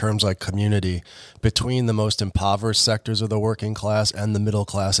in terms like community, between the most impoverished sectors of the working class and the middle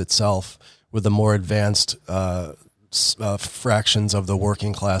class itself, with the more advanced fractions of the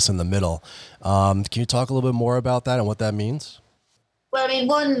working class in the middle. Can you talk a little bit more about that and what that means? Well,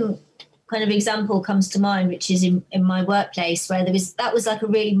 one kind of example comes to mind, which is in my workplace, where that was like a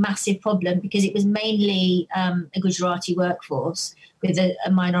really massive problem because it was mainly a Gujarati workforce with a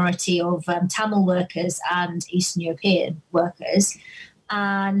minority of Tamil workers and Eastern European workers.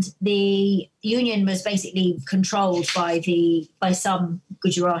 And the union was basically controlled by some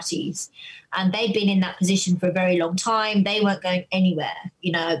Gujaratis. And they'd been in that position for a very long time. They weren't going anywhere.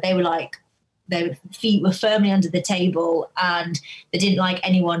 They were like, their feet were firmly under the table, and they didn't like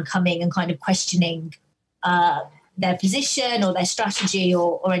anyone coming and kind of questioning their position or their strategy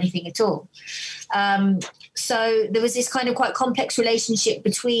or anything at all. So there was this kind of quite complex relationship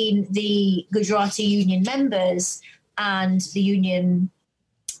between the Gujarati union members and the union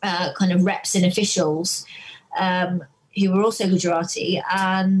kind of reps and officials who were also Gujarati.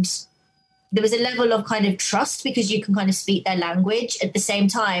 And there was a level of kind of trust because you can kind of speak their language. At the same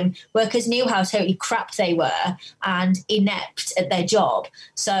time, workers knew how totally crap they were and inept at their job.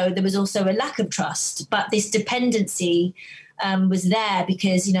 So there was also a lack of trust. But this dependency was there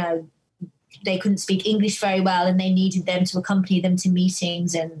because, they couldn't speak English very well and they needed them to accompany them to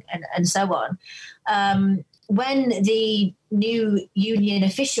meetings and so on. When the new union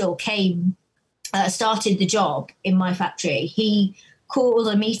official started the job in my factory, he called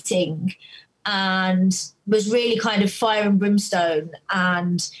a meeting and was really kind of fire and brimstone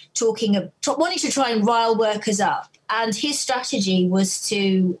and wanting to try and rile workers up. And his strategy was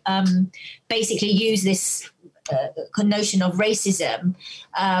to basically use this notion of racism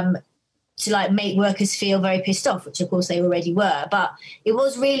to like make workers feel very pissed off, which of course they already were. But it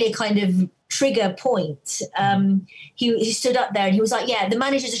was really a kind of trigger point. He stood up there and he was like, the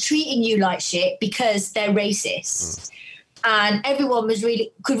managers are treating you like shit because they're racist. And everyone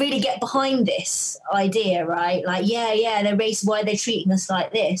could really get behind this idea, right? Like, they're racist. Why are they treating us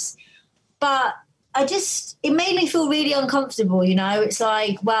like this? But it made me feel really uncomfortable. You know, it's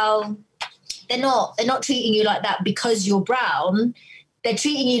like, well, they're not treating you like that because you're brown. They're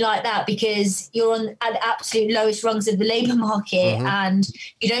treating you like that because you're at the absolute lowest rungs of the labour market and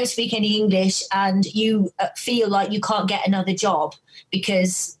you don't speak any English and you feel like you can't get another job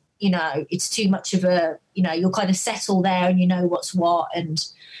because, you know, it's too much of a, you know, you're kind of settled there and you know what's what. And,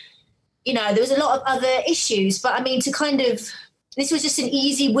 you know, there was a lot of other issues. But, I mean, this was just an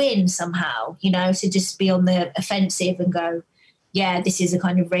easy win somehow, you know, to just be on the offensive and go, yeah, this is a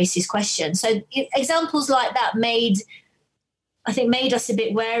kind of racist question. So examples like that made us a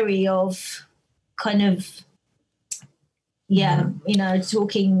bit wary of kind of, you know,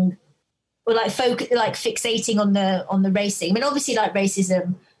 talking or like fixating on the race thing. I mean, obviously, like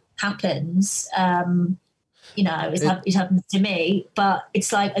racism happens, you know, it happens to me, but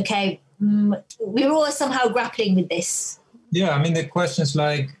it's like, okay, we're all somehow grappling with this. Yeah, I mean, the question is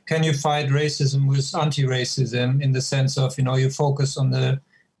like, can you fight racism with anti-racism in the sense of, you know, you focus on the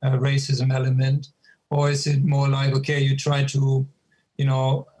racism element, or is it more like, okay, you try to, you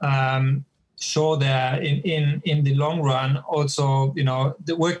know, show that in the long run, also, you know,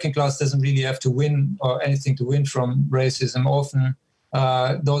 the working class doesn't really have to win or anything to win from racism. Often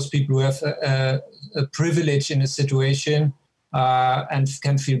those people who have a privilege in a situation and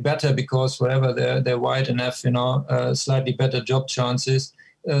can feel better because whatever they're white and have, you know, slightly better job chances.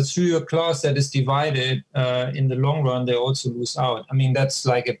 Through a class that is divided, in the long run, they also lose out. I mean, that's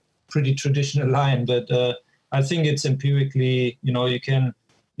like a pretty traditional line, but I think it's empirically, you know, you can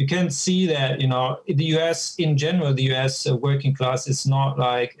see that, you know, in the US in general, the US working class is not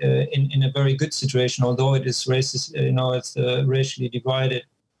like in a very good situation, although it is racist, you know, it's racially divided.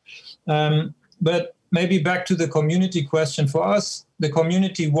 But maybe back to the community question for us, the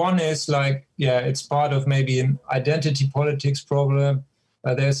community one is like, yeah, it's part of maybe an identity politics problem.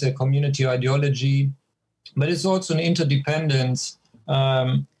 There's a community ideology, but it's also an interdependence.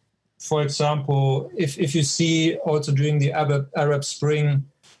 For example, if you see also during the Arab Spring,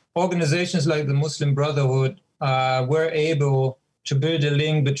 organizations like the Muslim Brotherhood were able to build a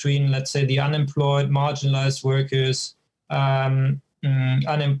link between, let's say, the unemployed, marginalized workers,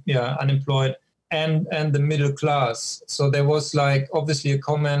 unemployed, and the middle class. So there was like obviously a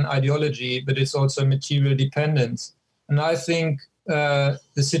common ideology, but it's also material dependence. And I think the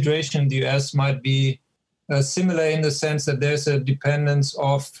situation in the US might be similar in the sense that there's a dependence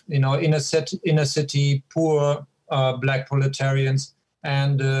of, you know, inner city poor black proletarians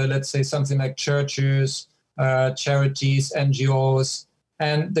and let's say something like churches, charities, NGOs.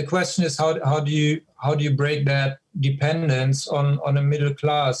 And the question is how do you break that dependence on a middle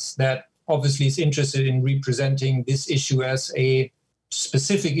class that obviously is interested in representing this issue as a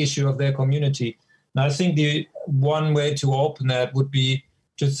specific issue of their community. And I think the one way to open that would be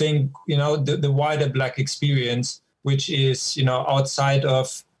to think, you know, the wider Black experience, which is, you know, outside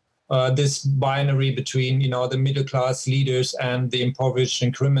of this binary between, you know, the middle class leaders and the impoverished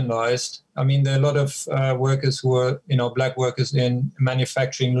and criminalized. I mean, there are a lot of workers who are, you know, Black workers in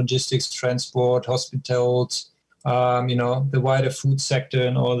manufacturing, logistics, transport, hospitals, you know, the wider food sector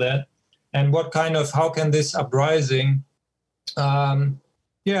and all that. And how can this uprising,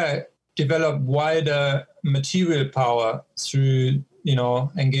 develop wider material power through, you know,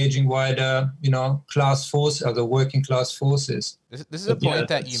 engaging wider, you know, class force or the working class forces. This is a point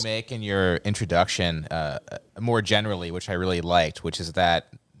that you make in your introduction, more generally, which I really liked, which is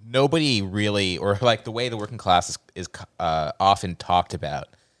that nobody really, or like the way the working class is often talked about,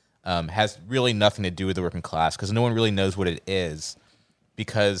 has really nothing to do with the working class because no one really knows what it is,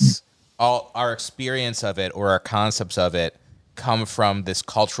 because all our experience of it or our concepts of it come from this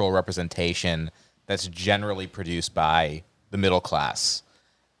cultural representation that's generally produced by the middle class.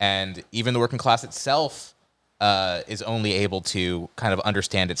 And even the working class itself is only able to kind of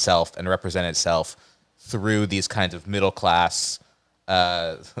understand itself and represent itself through these kinds of middle class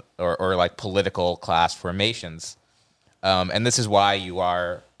or like political class formations. And this is why you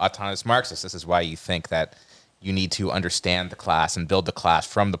are autonomous Marxist. This is why you think that you need to understand the class and build the class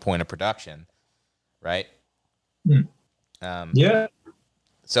from the point of production, right? Yeah.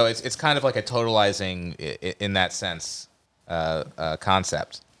 So it's kind of like a totalizing in that sense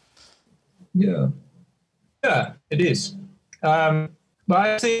concept. Yeah, it is. But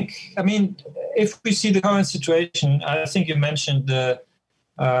I think, I mean, if we see the current situation, I think you mentioned the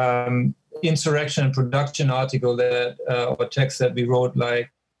insurrection and production article that or text that we wrote like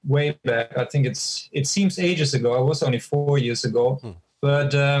way back. I think it seems ages ago. It was only 4 years ago,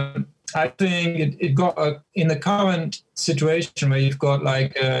 but I think it got in the current situation where you've got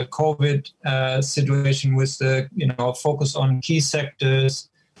like a COVID situation with the, you know, focus on key sectors,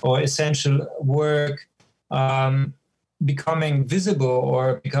 or essential work becoming visible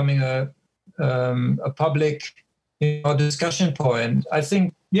or becoming a public discussion point. I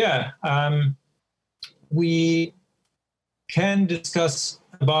think, we can discuss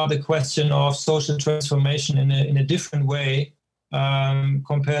about the question of social transformation in a different way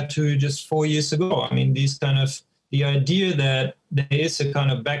compared to just 4 years ago. I mean, the idea that there is a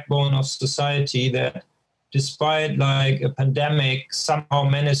kind of backbone of society that, despite like a pandemic, somehow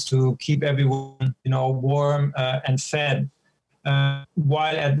managed to keep everyone, warm and fed,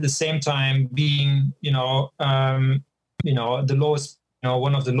 while at the same time being, the lowest,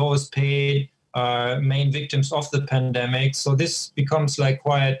 one of the lowest paid main victims of the pandemic. So this becomes like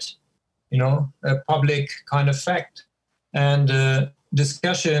quite, a public kind of fact. And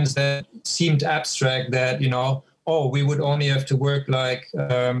discussions that seemed abstract, that, we would only have to work like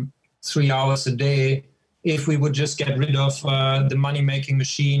 3 hours a day if we would just get rid of the money-making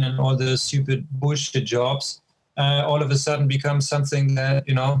machine and all the stupid bullshit jobs, all of a sudden becomes something that,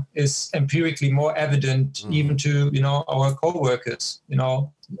 is empirically more evident even to, our co-workers,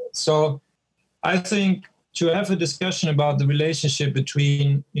 So I think to have a discussion about the relationship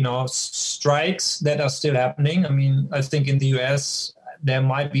between, strikes that are still happening. I mean, I think in the US, there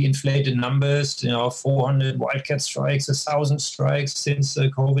might be inflated numbers, 400 wildcat strikes, 1,000 strikes since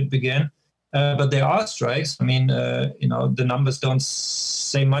COVID began. But there are strikes. I mean, the numbers don't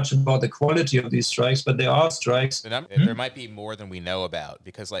say much about the quality of these strikes, but there are strikes. There might be more than we know about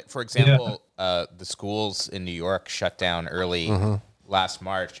because, like, for example, the schools in New York shut down early last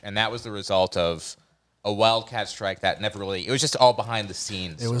March, and that was the result of a wildcat strike that never really, it was just all behind the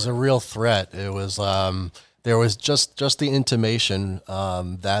scenes. It was a real threat. It was, there was just the intimation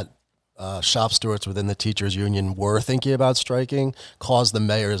that shop stewards within the teachers union were thinking about striking caused the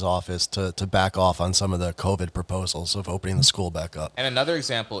mayor's office to back off on some of the COVID proposals of opening the school back up. And another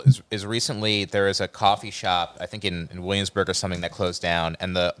example is recently there is a coffee shop, I think in Williamsburg or something, that closed down,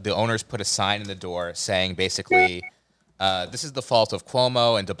 and the owners put a sign in the door saying basically, this is the fault of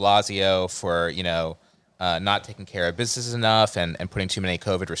Cuomo and de Blasio for, not taking care of businesses enough and putting too many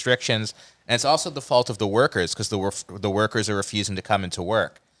COVID restrictions. And it's also the fault of the workers because the workers are refusing to come into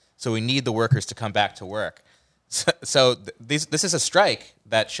work. So we need the workers to come back to work. So this is a strike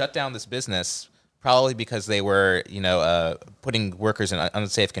that shut down this business, probably because they were, putting workers in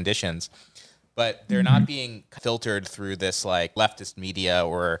unsafe conditions. But they're not being filtered through this like leftist media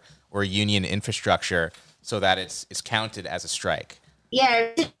or union infrastructure so that it's counted as a strike. Yeah,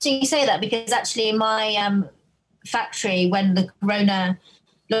 it's interesting you say that because actually in my factory, when the corona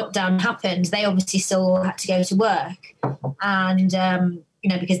lockdown happened, they obviously still had to go to work. And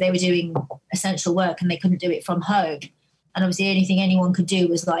because they were doing essential work and they couldn't do it from home. And obviously the only thing anyone could do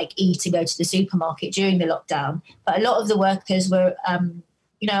was like eat and go to the supermarket during the lockdown. But a lot of the workers were,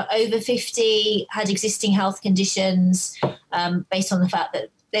 over 50, had existing health conditions based on the fact that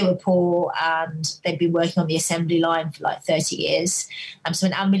they were poor and they'd been working on the assembly line for like 30 years. So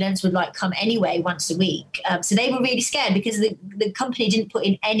an ambulance would like come anyway once a week. So they were really scared because the company didn't put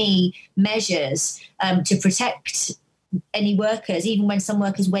in any measures to protect any workers. Even when some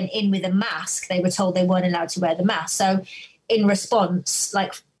workers went in with a mask, they were told they weren't allowed to wear the mask. So in response,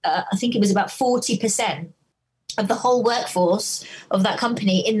 I think it was about 40% of the whole workforce of that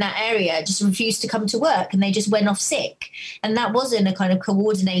company in that area just refused to come to work and they just went off sick. And that wasn't a kind of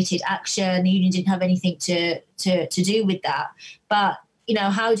coordinated action. The union didn't have anything to do with that. But,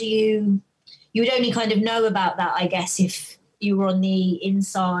 how do you would only kind of know about that, I guess, if you were on the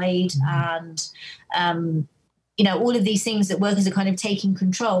inside and, all of these things that workers are kind of taking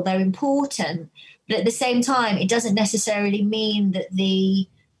control, they're important. But at the same time, it doesn't necessarily mean that the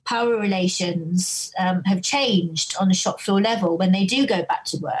power relations have changed on the shop floor level when they do go back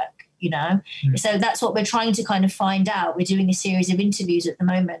to work, So that's what we're trying to kind of find out. We're doing a series of interviews at the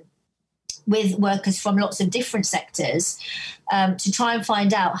moment with workers from lots of different sectors to try and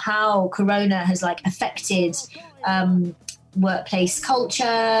find out how Corona has affected workplace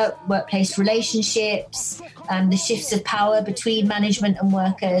culture, workplace relationships, the shifts of power between management and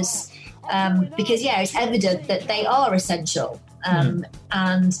workers, because it's evident that they are essential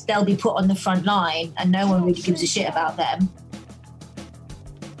and they'll be put on the front line and no one really gives a shit about them.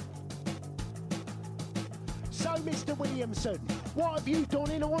 So, Mr. Williamson, what have you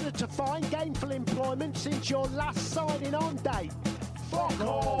done in order to find gainful employment since your last signing on date? Fuck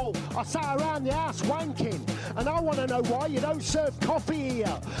all! I sat around the house wanking, and I want to know why you don't serve coffee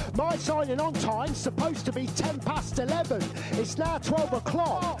here. My signing on time's supposed to be 11:10. It's now 12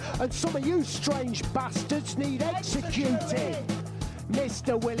 o'clock, and some of you strange bastards need executing.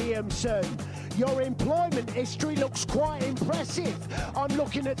 Mr. Williamson, Your employment history looks quite impressive. I'm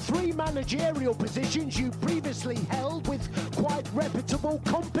looking at 3 managerial positions you previously held with quite reputable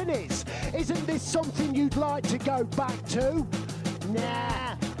companies. Isn't this something you'd like to go back to?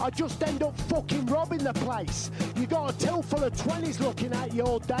 Nah, I just end up fucking robbing the place. You got a till full of 20s looking at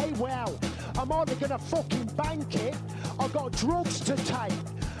your day. Well, I'm either gonna fucking bank it, I got drugs to take,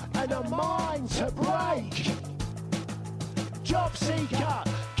 and a mind to break. Job seeker,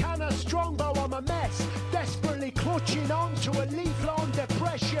 can of strongbow, I'm a mess, desperately clutching on to a leaf-long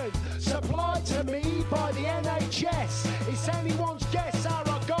depression, supplied to me by the NHS. It's anyone's guess how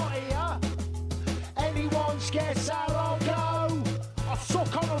I got here, anyone's guess how I'll go. I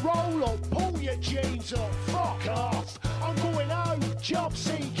suck on a roll up, pull your jeans up, fuck off, I'm going home, job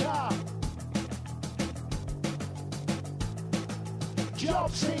seeker.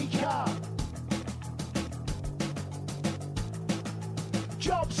 Job seeker.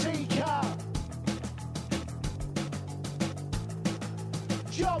 Job seeker.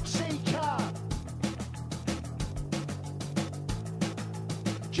 Job seeker.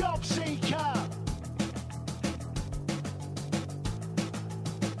 Job seeker.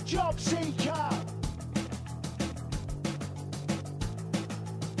 Job seeker.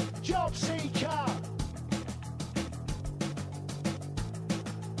 Job seeker.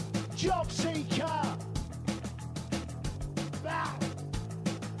 Job seeker.